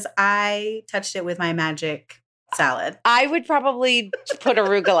because I touched it with my magic salad. I would probably put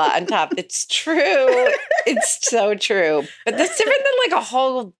arugula on top. It's true. It's so true. But that's different than like a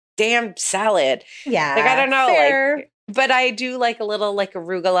whole damn salad. Yeah. Like, I don't know. fair. Like, but I do like a little like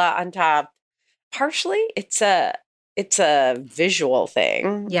arugula on top. Partially, it's a visual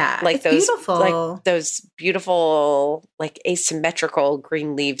thing. Yeah. Like it's those beautiful. like those beautiful like asymmetrical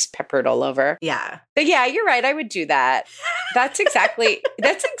green leaves peppered all over. Yeah. But yeah, you're right. I would do that. That's exactly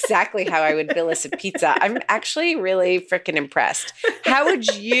how I would bill us a pizza. I'm actually really freaking impressed. How would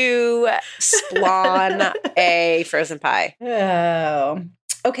you spawn a frozen pie? Oh.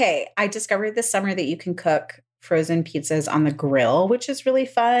 Okay. I discovered this summer that you can cook frozen pizzas on the grill, which is really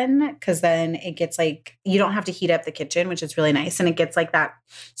fun because then it gets like, you don't have to heat up the kitchen, which is really nice. And it gets like that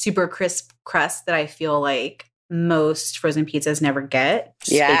super crisp crust that I feel like most frozen pizzas never get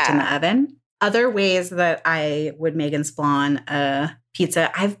just baked in the oven. Other ways that I would make and spawn a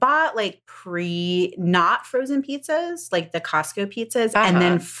pizza, I've bought like not frozen pizzas, like the Costco pizzas, and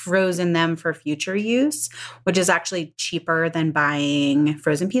then frozen them for future use, which is actually cheaper than buying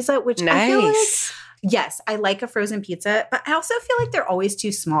frozen pizza, which I feel like, yes, I like a frozen pizza, but I also feel like they're always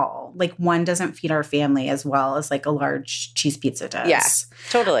too small. Like one doesn't feed our family as well as like a large cheese pizza does. Yeah,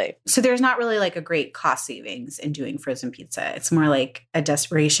 totally. So there's not really like a great cost savings in doing frozen pizza. It's more like a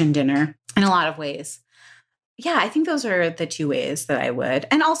desperation dinner in a lot of ways. Yeah, I think those are the two ways that I would.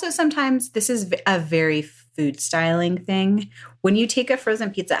 And also sometimes this is a very food styling thing. When you take a frozen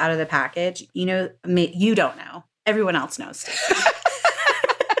pizza out of the package, you don't know. Everyone else knows.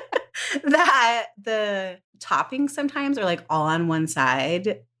 That the toppings sometimes are like all on one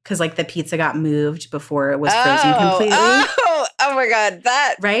side because like the pizza got moved before it was frozen completely. Oh my God.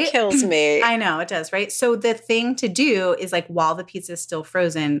 That kills me. I know it does, right? So the thing to do is like while the pizza is still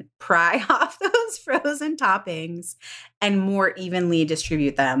frozen, pry off those frozen toppings and more evenly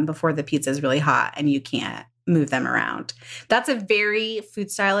distribute them before the pizza is really hot and you can't move them around. That's a very food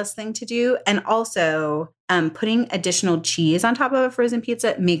stylist thing to do. And also putting additional cheese on top of a frozen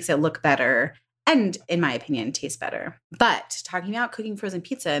pizza makes it look better and, in my opinion, taste better. But talking about cooking frozen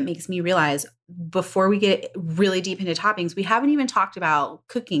pizza makes me realize before we get really deep into toppings, we haven't even talked about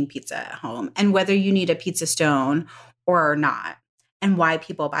cooking pizza at home and whether you need a pizza stone or not and why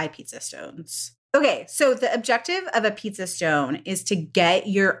people buy pizza stones. Okay, so the objective of a pizza stone is to get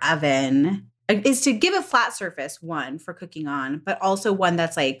your oven is to give a flat surface, one, for cooking on, but also one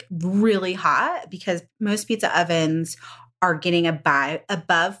that's like really hot because most pizza ovens are getting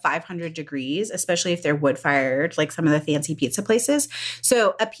above 500 degrees, especially if they're wood fired, like some of the fancy pizza places.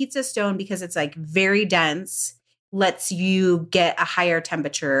 So a pizza stone, because it's like very dense, lets you get a higher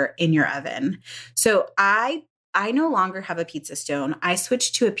temperature in your oven. So I no longer have a pizza stone. I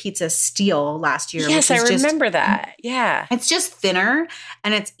switched to a pizza steel last year. Yes, I remember that. Yeah. It's just thinner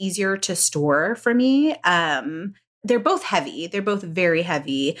and it's easier to store for me. They're both heavy. They're both very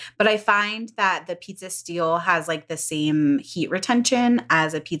heavy. But I find that the pizza steel has like the same heat retention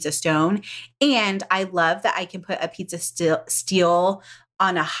as a pizza stone. And I love that I can put a pizza steel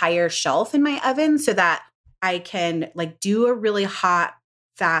on a higher shelf in my oven so that I can like do a really hot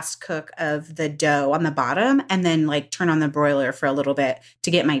fast cook of the dough on the bottom and then like turn on the broiler for a little bit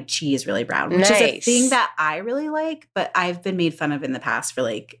to get my cheese really brown, which is a thing that I really like, but I've been made fun of in the past for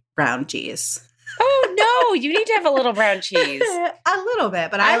like brown cheese. Oh no, you need to have a little brown cheese. A little bit,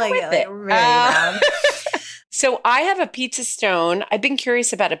 but I like it like really brown. So I have a pizza stone. I've been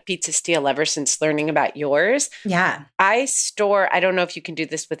curious about a pizza steel ever since learning about yours. Yeah. I don't know if you can do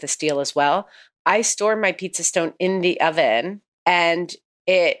this with a steel as well. I store my pizza stone in the oven and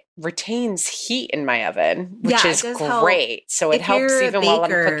it retains heat in my oven, which is great. Help. So it helps even while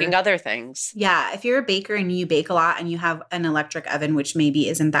I'm cooking other things. Yeah. If you're a baker and you bake a lot and you have an electric oven, which maybe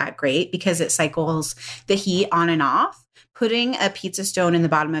isn't that great because it cycles the heat on and off, putting a pizza stone in the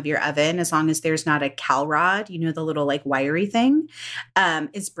bottom of your oven, as long as there's not a cal rod, the little like wiry thing,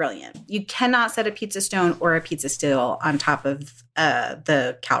 is brilliant. You cannot set a pizza stone or a pizza steel on top of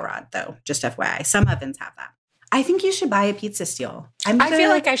the cal rod, though, just FYI. Some ovens have that. I think you should buy a pizza steel. I feel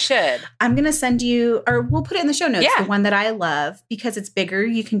like I should. I'm going to send you, or we'll put it in the show notes, the one that I love because it's bigger.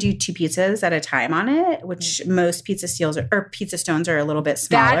 You can do 2 pizzas at a time on it, which most pizza steels or pizza stones are a little bit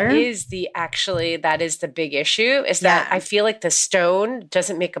smaller. That is the big issue is that I feel like the stone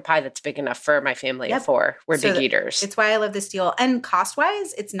doesn't make a pie that's big enough for my family of 4. We're big eaters. It's why I love the steel. And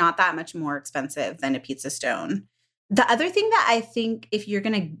cost-wise, it's not that much more expensive than a pizza stone. The other thing that I think if you're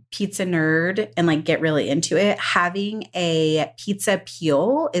going to pizza nerd and like get really into it, having a pizza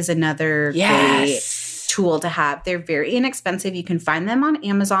peel is another great tool to have. They're very inexpensive. You can find them on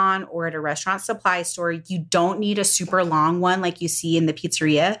Amazon or at a restaurant supply store. You don't need a super long one like you see in the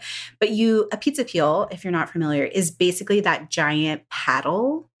pizzeria, but a pizza peel, if you're not familiar, is basically that giant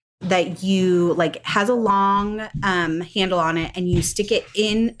paddle that you like has a long handle on it and you stick it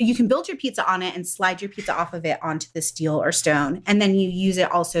in. You can build your pizza on it and slide your pizza off of it onto the steel or stone. And then you use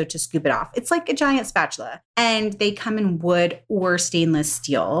it also to scoop it off. It's like a giant spatula and they come in wood or stainless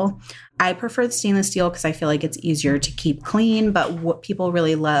steel. I prefer the stainless steel because I feel like it's easier to keep clean, but what people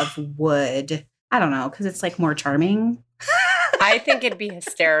really love wood. I don't know, because it's like more charming. I think it'd be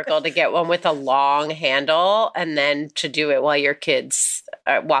hysterical to get one with a long handle and then to do it while your kids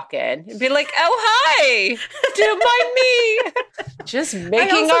walk in and be like, oh, hi, don't mind me. Just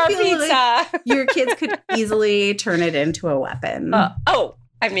making our pizza. Like your kids could easily turn it into a weapon.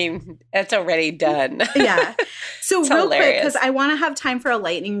 I mean, it's already done. Yeah. So real hilarious. Quick, because I want to have time for a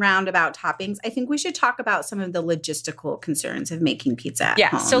lightning round about toppings, I think we should talk about some of the logistical concerns of making pizza at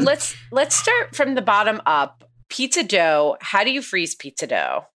home. So let's start from the bottom up. Pizza dough, how do you freeze pizza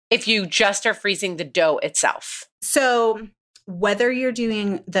dough if you just are freezing the dough itself? So whether you're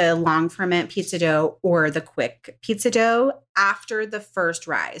doing the long ferment pizza dough or the quick pizza dough after the first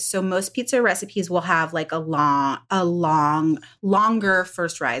rise. So most pizza recipes will have like a longer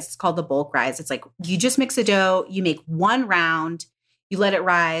first rise. It's called the bulk rise. It's like you just mix a dough, you make one round, you let it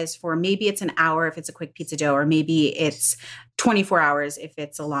rise for maybe it's an hour if it's a quick pizza dough, or maybe it's 24 hours if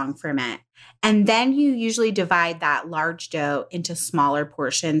it's a long ferment. And then you usually divide that large dough into smaller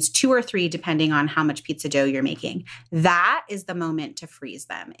portions, 2 or 3, depending on how much pizza dough you're making. That is the moment to freeze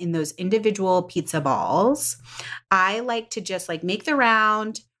them in those individual pizza balls. I like to just like make the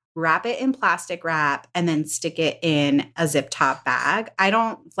round, wrap it in plastic wrap, and then stick it in a zip top bag. I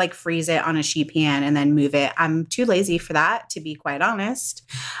don't like freeze it on a sheet pan and then move it. I'm too lazy for that, to be quite honest.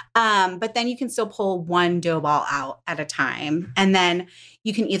 But then you can still pull one dough ball out at a time. And then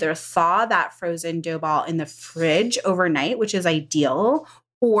you can either thaw that frozen dough ball in the fridge overnight, which is ideal,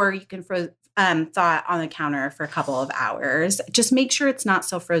 or you can thaw it on the counter for a couple of hours. Just make sure it's not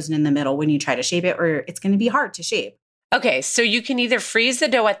so frozen in the middle when you try to shape it, or it's going to be hard to shape. Okay, so you can either freeze the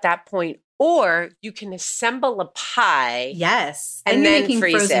dough at that point, or you can assemble a pie. Yes. And you're then making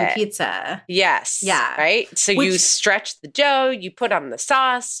freeze frozen it. pizza. Yes. Yeah. Right? So you stretch the dough, you put on the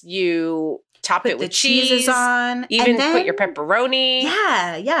sauce, you top it with cheeses on. Even and then, put your pepperoni.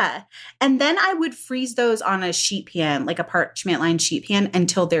 Yeah. And then I would freeze those on a sheet pan, like a parchment lined sheet pan,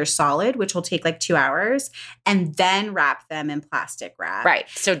 until they're solid, which will take like 2 hours, and then wrap them in plastic wrap. Right.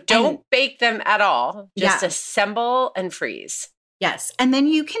 So don't bake them at all. Just assemble and freeze. Yes. And then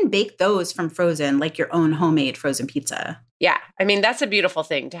you can bake those from frozen, like your own homemade frozen pizza. Yeah. I mean, that's a beautiful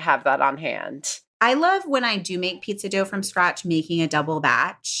thing to have that on hand. I love when I do make pizza dough from scratch, making a double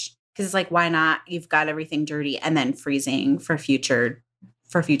batch. Because it's like, why not? You've got everything dirty and then freezing for future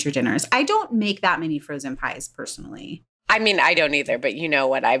dinners. I don't make that many frozen pies personally. I mean, I don't either, but you know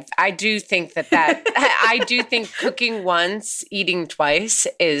what? I do think that I do think cooking once, eating twice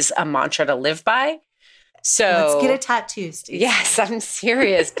is a mantra to live by. So let's get a tattoo, Steve. Yes, I'm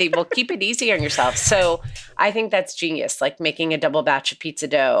serious, people. Keep it easy on yourself. So I think that's genius, like making a double batch of pizza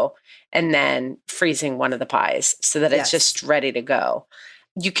dough and then freezing one of the pies so that it's just ready to go.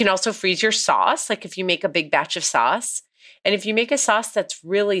 You can also freeze your sauce, like if you make a big batch of sauce. And if you make a sauce that's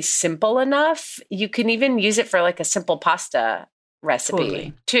really simple enough, you can even use it for like a simple pasta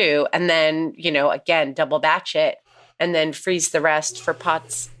recipe too. And then, again, double batch it and then freeze the rest for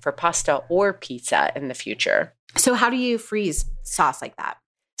pasta or pizza in the future. So how do you freeze sauce like that?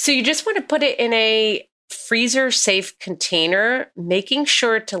 So you just want to put it in a freezer-safe container, making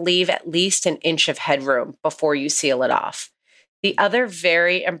sure to leave at least an inch of headroom before you seal it off. The other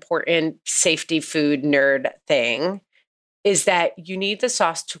very important safety food nerd thing is that you need the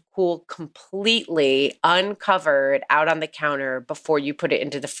sauce to cool completely uncovered out on the counter before you put it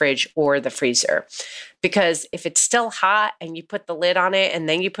into the fridge or the freezer. Because if it's still hot and you put the lid on it and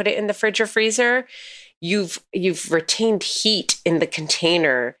then you put it in the fridge or freezer, you've retained heat in the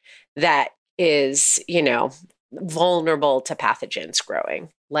container that is, vulnerable to pathogens growing.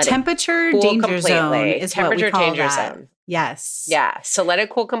 Temperature danger zone is what we call that. Zone. Yes. Yeah. So let it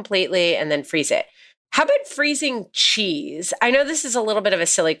cool completely and then freeze it. How about freezing cheese? I know this is a little bit of a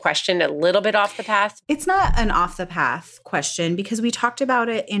silly question, a little bit off the path. It's not an off the path question because we talked about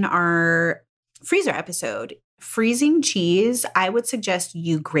it in our freezer episode. Freezing cheese, I would suggest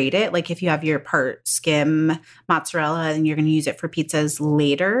you grate it. Like if you have your part skim mozzarella and you're going to use it for pizzas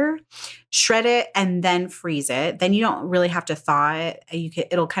later, shred it and then freeze it. Then you don't really have to thaw it.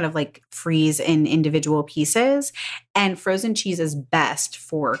 It'll kind of like freeze in individual pieces. And frozen cheese is best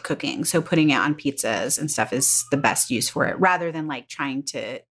for cooking. So putting it on pizzas and stuff is the best use for it rather than like trying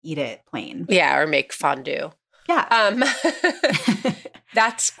to eat it plain. Yeah, or make fondue. Yeah.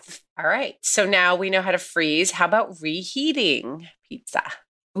 That's all right. So now we know how to freeze. How about reheating pizza?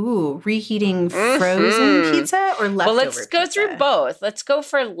 Ooh, reheating frozen pizza or leftover Well, let's go pizza? through both. Let's go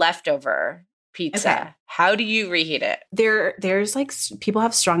for leftover pizza. Okay. How do you reheat it? There's like people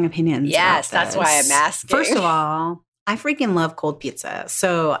have strong opinions. Yes, about that's this. why I'm asking. First of all, I freaking love cold pizza.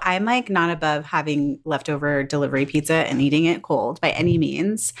 So I'm like not above having leftover delivery pizza and eating it cold by any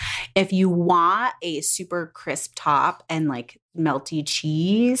means. If you want a super crisp top and like melty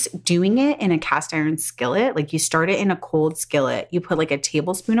cheese, doing it in a cast iron skillet, like you start it in a cold skillet, you put like a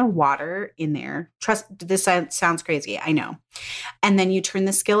tablespoon of water in there. Trust, this sounds crazy, I know. And then you turn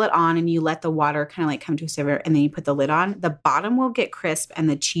the skillet on and you let the water kind of like come to a simmer and then you put the lid on. The bottom will get crisp and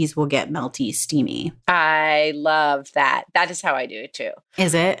the cheese will get melty, steamy. I love that. That is how I do it too.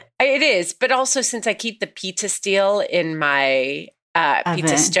 Is it? It is. But also since I keep the pizza steel in my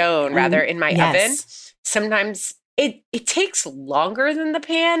pizza stone, in my oven, sometimes it takes longer than the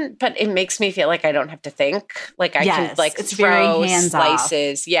pan, but it makes me feel like I don't have to think. Like I can like throw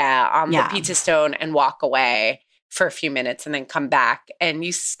slices, on the pizza stone and walk away for a few minutes and then come back and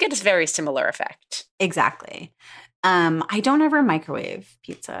you get a very similar effect. Exactly. I don't ever microwave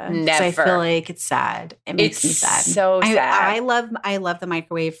pizza. 'Cause I Never. feel like it's sad. It makes me sad. So sad. I love the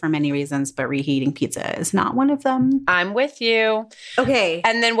microwave for many reasons, but reheating pizza is not one of them. I'm with you. Okay.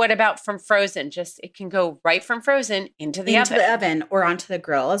 And then what about from frozen? Just it can go right from frozen into the Into oven. the oven or onto the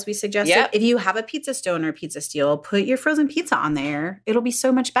grill, as we suggested. Yep. If you have a pizza stone or pizza steel, put your frozen pizza on there. It'll be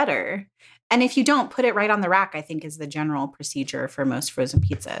so much better. And if you don't, put it right on the rack, I think is the general procedure for most frozen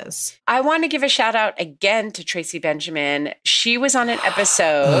pizzas. I want to give a shout out again to Tracy Benjamin. She was on an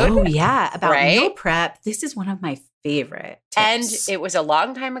episode. Oh, yeah. About right? meal prep. This is one of my favorite And tips. it was a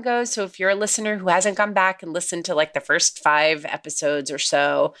long time ago. So if you're a listener who hasn't gone back and listened to like the first 5 episodes or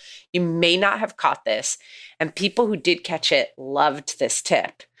so, you may not have caught this. And people who did catch it loved this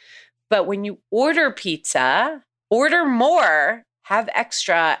tip. But when you order pizza, order more, have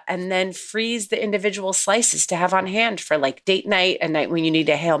extra, and then freeze the individual slices to have on hand for like date night, a night when you need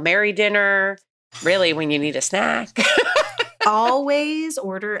a Hail Mary dinner, really when you need a snack. Always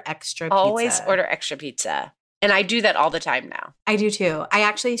order extra pizza. Always order extra pizza. And I do that all the time now. I do too. I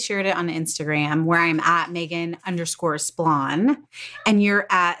actually shared it on Instagram where I'm at Megan_Splon and you're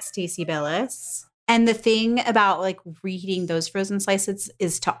at Stacey Billis. And the thing about like reheating those frozen slices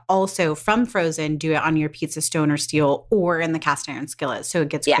is to also from frozen do it on your pizza stone or steel or in the cast iron skillet so it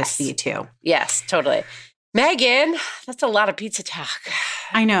gets crispy too. Yes, totally. Megan, that's a lot of pizza talk.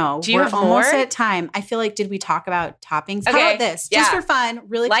 I know. Do you We're have almost more? at time. I feel like, did we talk about toppings? How Okay, about this? yeah. Just for fun,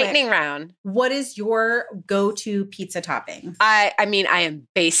 really Lightning quick. round. What is your go-to pizza topping? I mean, I am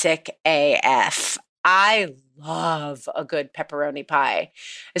basic AF. I love a good pepperoni pie,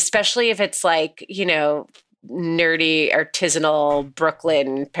 especially if it's like, you know, nerdy, artisanal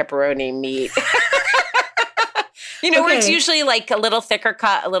Brooklyn pepperoni meat. You know, where it's Okay. usually like a little thicker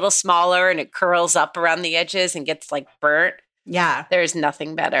cut, a little smaller, and it curls up around the edges and gets like burnt. Yeah. There's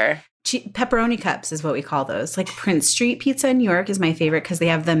nothing better. Pepperoni cups is what we call those. Like Prince Street Pizza in New York is my favorite because they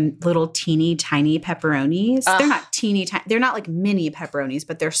have them little teeny tiny pepperonis. Ugh. They're not teeny tiny. They're not like mini pepperonis,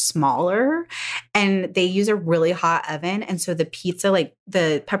 but they're smaller. And they use a really hot oven. And so the pizza, like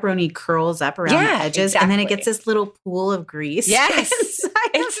the pepperoni curls up around Yeah, the edges. And then it exactly. gets this little pool of grease. Yes. inside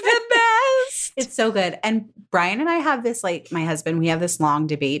of It's it. the best. It's so good. And Brian and I have this, like my husband, we have this long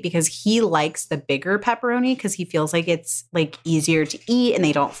debate because he likes the bigger pepperoni because he feels like it's like easier to eat and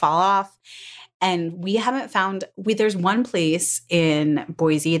they don't fall off. And we haven't found, there's one place in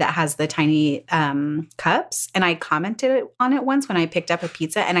Boise that has the tiny cups. And I commented on it once when I picked up a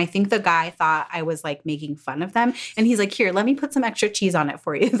pizza. And I think the guy thought I was like making fun of them. And he's like, here, let me put some extra cheese on it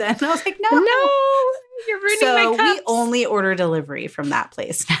for you then. And I was like, no. No, you're ruining So my cups. we only order delivery from that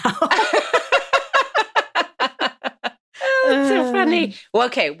place now. That's so funny. Well,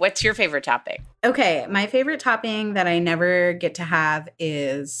 okay, what's your favorite topping? Okay, my favorite topping that I never get to have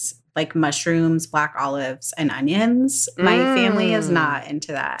is like mushrooms, black olives, and onions. My family is not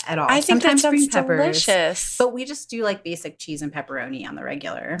into that at all. I think Sometimes that sounds green peppers, delicious. but we just do like basic cheese and pepperoni on the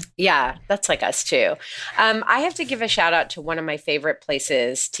regular. Yeah, that's like us too. I have to give a shout out to one of my favorite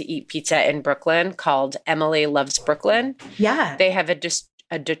places to eat pizza in Brooklyn called Emily Loves Brooklyn. Yeah. They have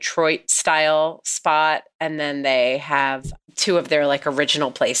a Detroit style spot, and then they have 2 of their like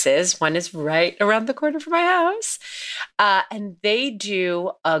original places. One is right around the corner from my house. And they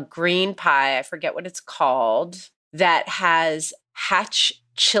do a green pie, I forget what it's called, that has hatch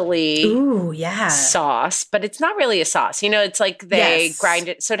chili Ooh, yeah. sauce, but it's not really a sauce. You know, it's like they Yes. grind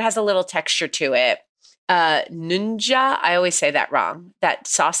it, so it has a little texture to it. Nunja, I always say that wrong. That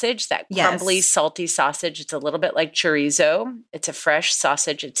sausage, that crumbly, Yes. salty sausage, it's a little bit like chorizo. It's a fresh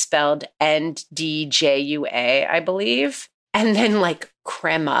sausage. It's spelled NDJUA, I believe. And then like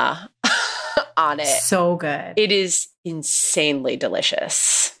crema on it. So good. It is insanely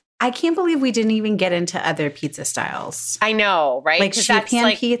delicious. I can't believe we didn't even get into other pizza styles. I know, right? Like 'Cause sheet that's pan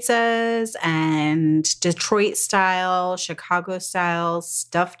like- pizzas and Detroit style, Chicago style,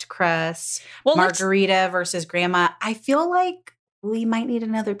 stuffed crust, Well, let's- margarita versus grandma. I feel like we might need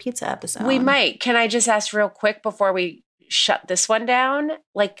another pizza episode. We might. Can I just ask real quick before we shut this one down?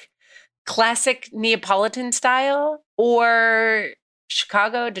 Like classic Neapolitan style or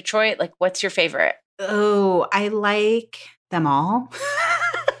Chicago, Detroit? Like, what's your favorite? Oh, I like them all.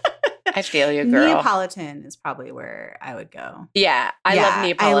 I feel you, girl. Neapolitan is probably where I would go. Yeah, I love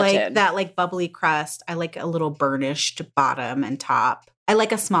Neapolitan. I like that like bubbly crust. I like a little burnished bottom and top. I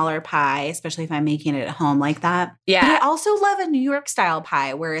like a smaller pie, especially if I'm making it at home like that. Yeah. But I also love a New York style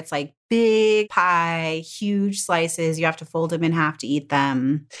pie where it's like big pie, huge slices. You have to fold them in half to eat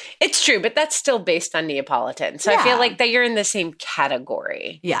them. It's true, but that's still based on Neapolitan. So I feel like that you're in the same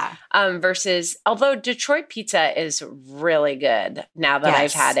category. Yeah. Versus, although Detroit pizza is really good now that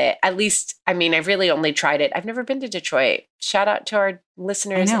I've had it. At least, I mean, I've really only tried it. I've never been to Detroit. Shout out to our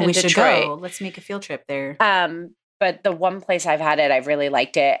listeners in we Detroit. should go. Let's make a field trip there. But the one place I've had it, I really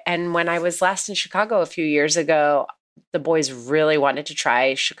liked it. And when I was last in Chicago a few years ago, the boys really wanted to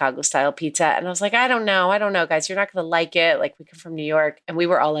try Chicago style pizza. And I was like, I don't know, guys. You're not going to like it. Like, we come from New York. And we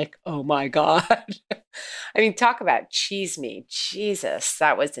were all like, oh my God. I mean, talk about cheese me. Jesus,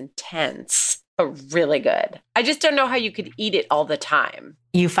 that was intense, but really good. I just don't know how you could eat it all the time.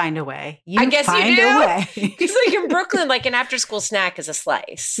 You find a way. I guess find you do. a way. Because like in Brooklyn, like an after school snack is a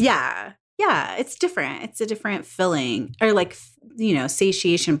slice. Yeah. Yeah. It's different. It's a different filling or like,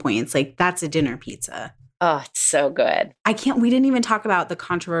 satiation points. Like that's a dinner pizza. Oh, it's so good. We didn't even talk about the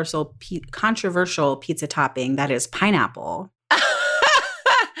controversial pizza topping that is pineapple.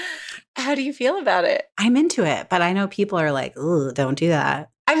 How do you feel about it? I'm into it, but I know people are like, ooh, don't do that.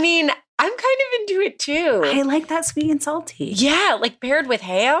 I mean, I'm kind of into it too. I like that sweet and salty. Yeah, like paired with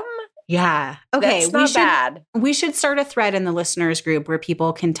ham. Yeah. Okay. That's not bad. We should start a thread in the listeners group where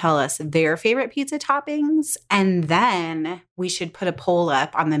people can tell us their favorite pizza toppings. And then we should put a poll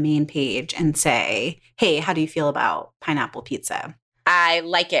up on the main page and say, hey, how do you feel about pineapple pizza? I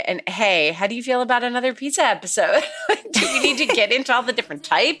like it. And hey, how do you feel about another pizza episode? Do we need to get into all the different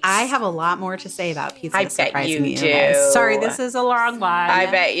types? I have a lot more to say about pizza. I bet you do. Guys. Sorry, this is a long one. I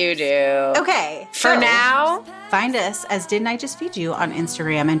bet you do. Okay. For now, find us as Didn't I Just Feed You on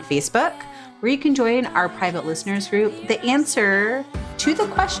Instagram and Facebook, where you can join our private listeners group. The answer to the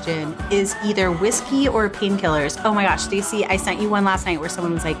question is either whiskey or painkillers. Oh my gosh, Stacey, I sent you one last night where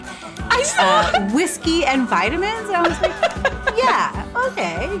someone was like, I saw whiskey and vitamins? And I was like, yeah,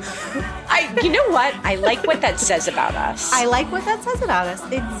 okay. You know what? I like what that says about us. I like what that says about us.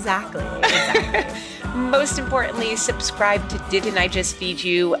 Exactly. Most importantly, subscribe to Didn't I Just Feed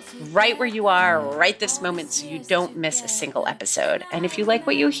You right where you are right this moment so you don't miss a single episode. And if you like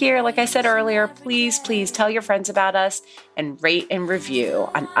what you hear, like I said earlier, please tell your friends about us and rate and review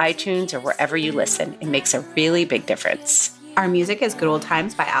on iTunes or wherever you listen. It makes a really big difference. Our music is Good Old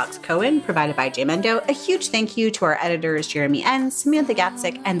Times by Alex Cohen, provided by Jay Mendo. A huge thank you to our editors, Jeremy N., Samantha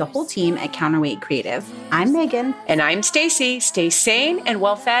Gatzik, and the whole team at Counterweight Creative. I'm Megan. And I'm Stacey. Stay sane and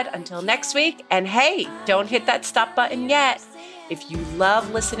well-fed until next week. And hey, don't hit that stop button yet. If you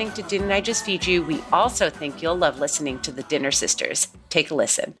love listening to Didn't I Just Feed You, we also think you'll love listening to the Dinner Sisters. Take a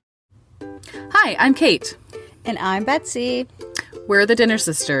listen. Hi, I'm Kate. And I'm Betsy. We're the Dinner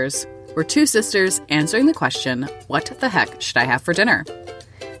Sisters. We're two sisters answering the question, what the heck should I have for dinner?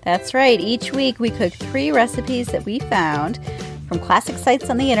 That's right. Each week we cook 3 recipes that we found from classic sites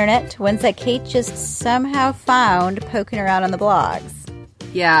on the internet to ones that Kate just somehow found poking around on the blogs.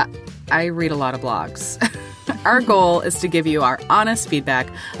 Yeah, I read a lot of blogs. Our goal is to give you our honest feedback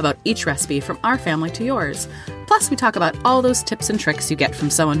about each recipe from our family to yours. Plus, we talk about all those tips and tricks you get from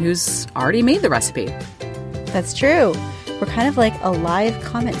someone who's already made the recipe. That's true. We're kind of like a live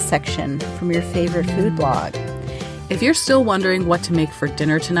comment section from your favorite food blog. If you're still wondering what to make for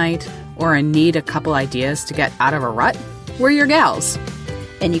dinner tonight or need a couple ideas to get out of a rut, we're your gals.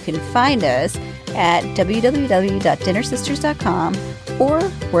 And you can find us at www.dinnersisters.com or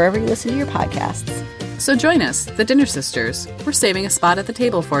wherever you listen to your podcasts. So join us, the Dinner Sisters. We're saving a spot at the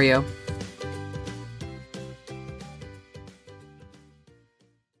table for you.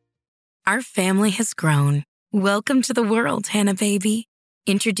 Our family has grown. Welcome to the world, Hannah Baby.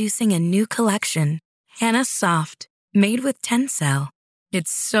 Introducing a new collection, Hannah Soft, made with Tencel. It's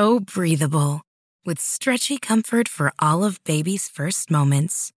so breathable, with stretchy comfort for all of baby's first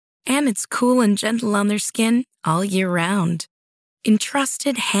moments. And it's cool and gentle on their skin all year round.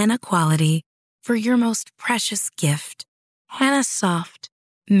 Entrusted Hannah quality for your most precious gift. Hannah Soft,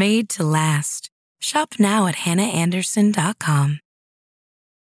 made to last. Shop now at hannahanderson.com.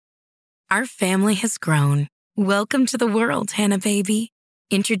 Our family has grown. Welcome to the world, Hannah Baby.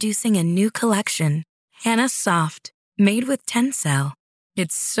 Introducing a new collection, Hannah Soft, made with Tencel.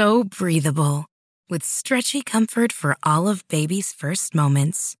 It's so breathable, with stretchy comfort for all of baby's first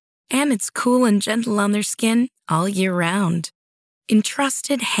moments. And it's cool and gentle on their skin all year round.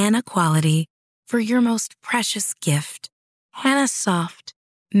 Entrusted Hannah quality for your most precious gift. Hannah Soft,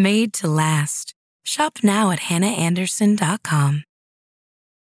 made to last. Shop now at hannahanderson.com.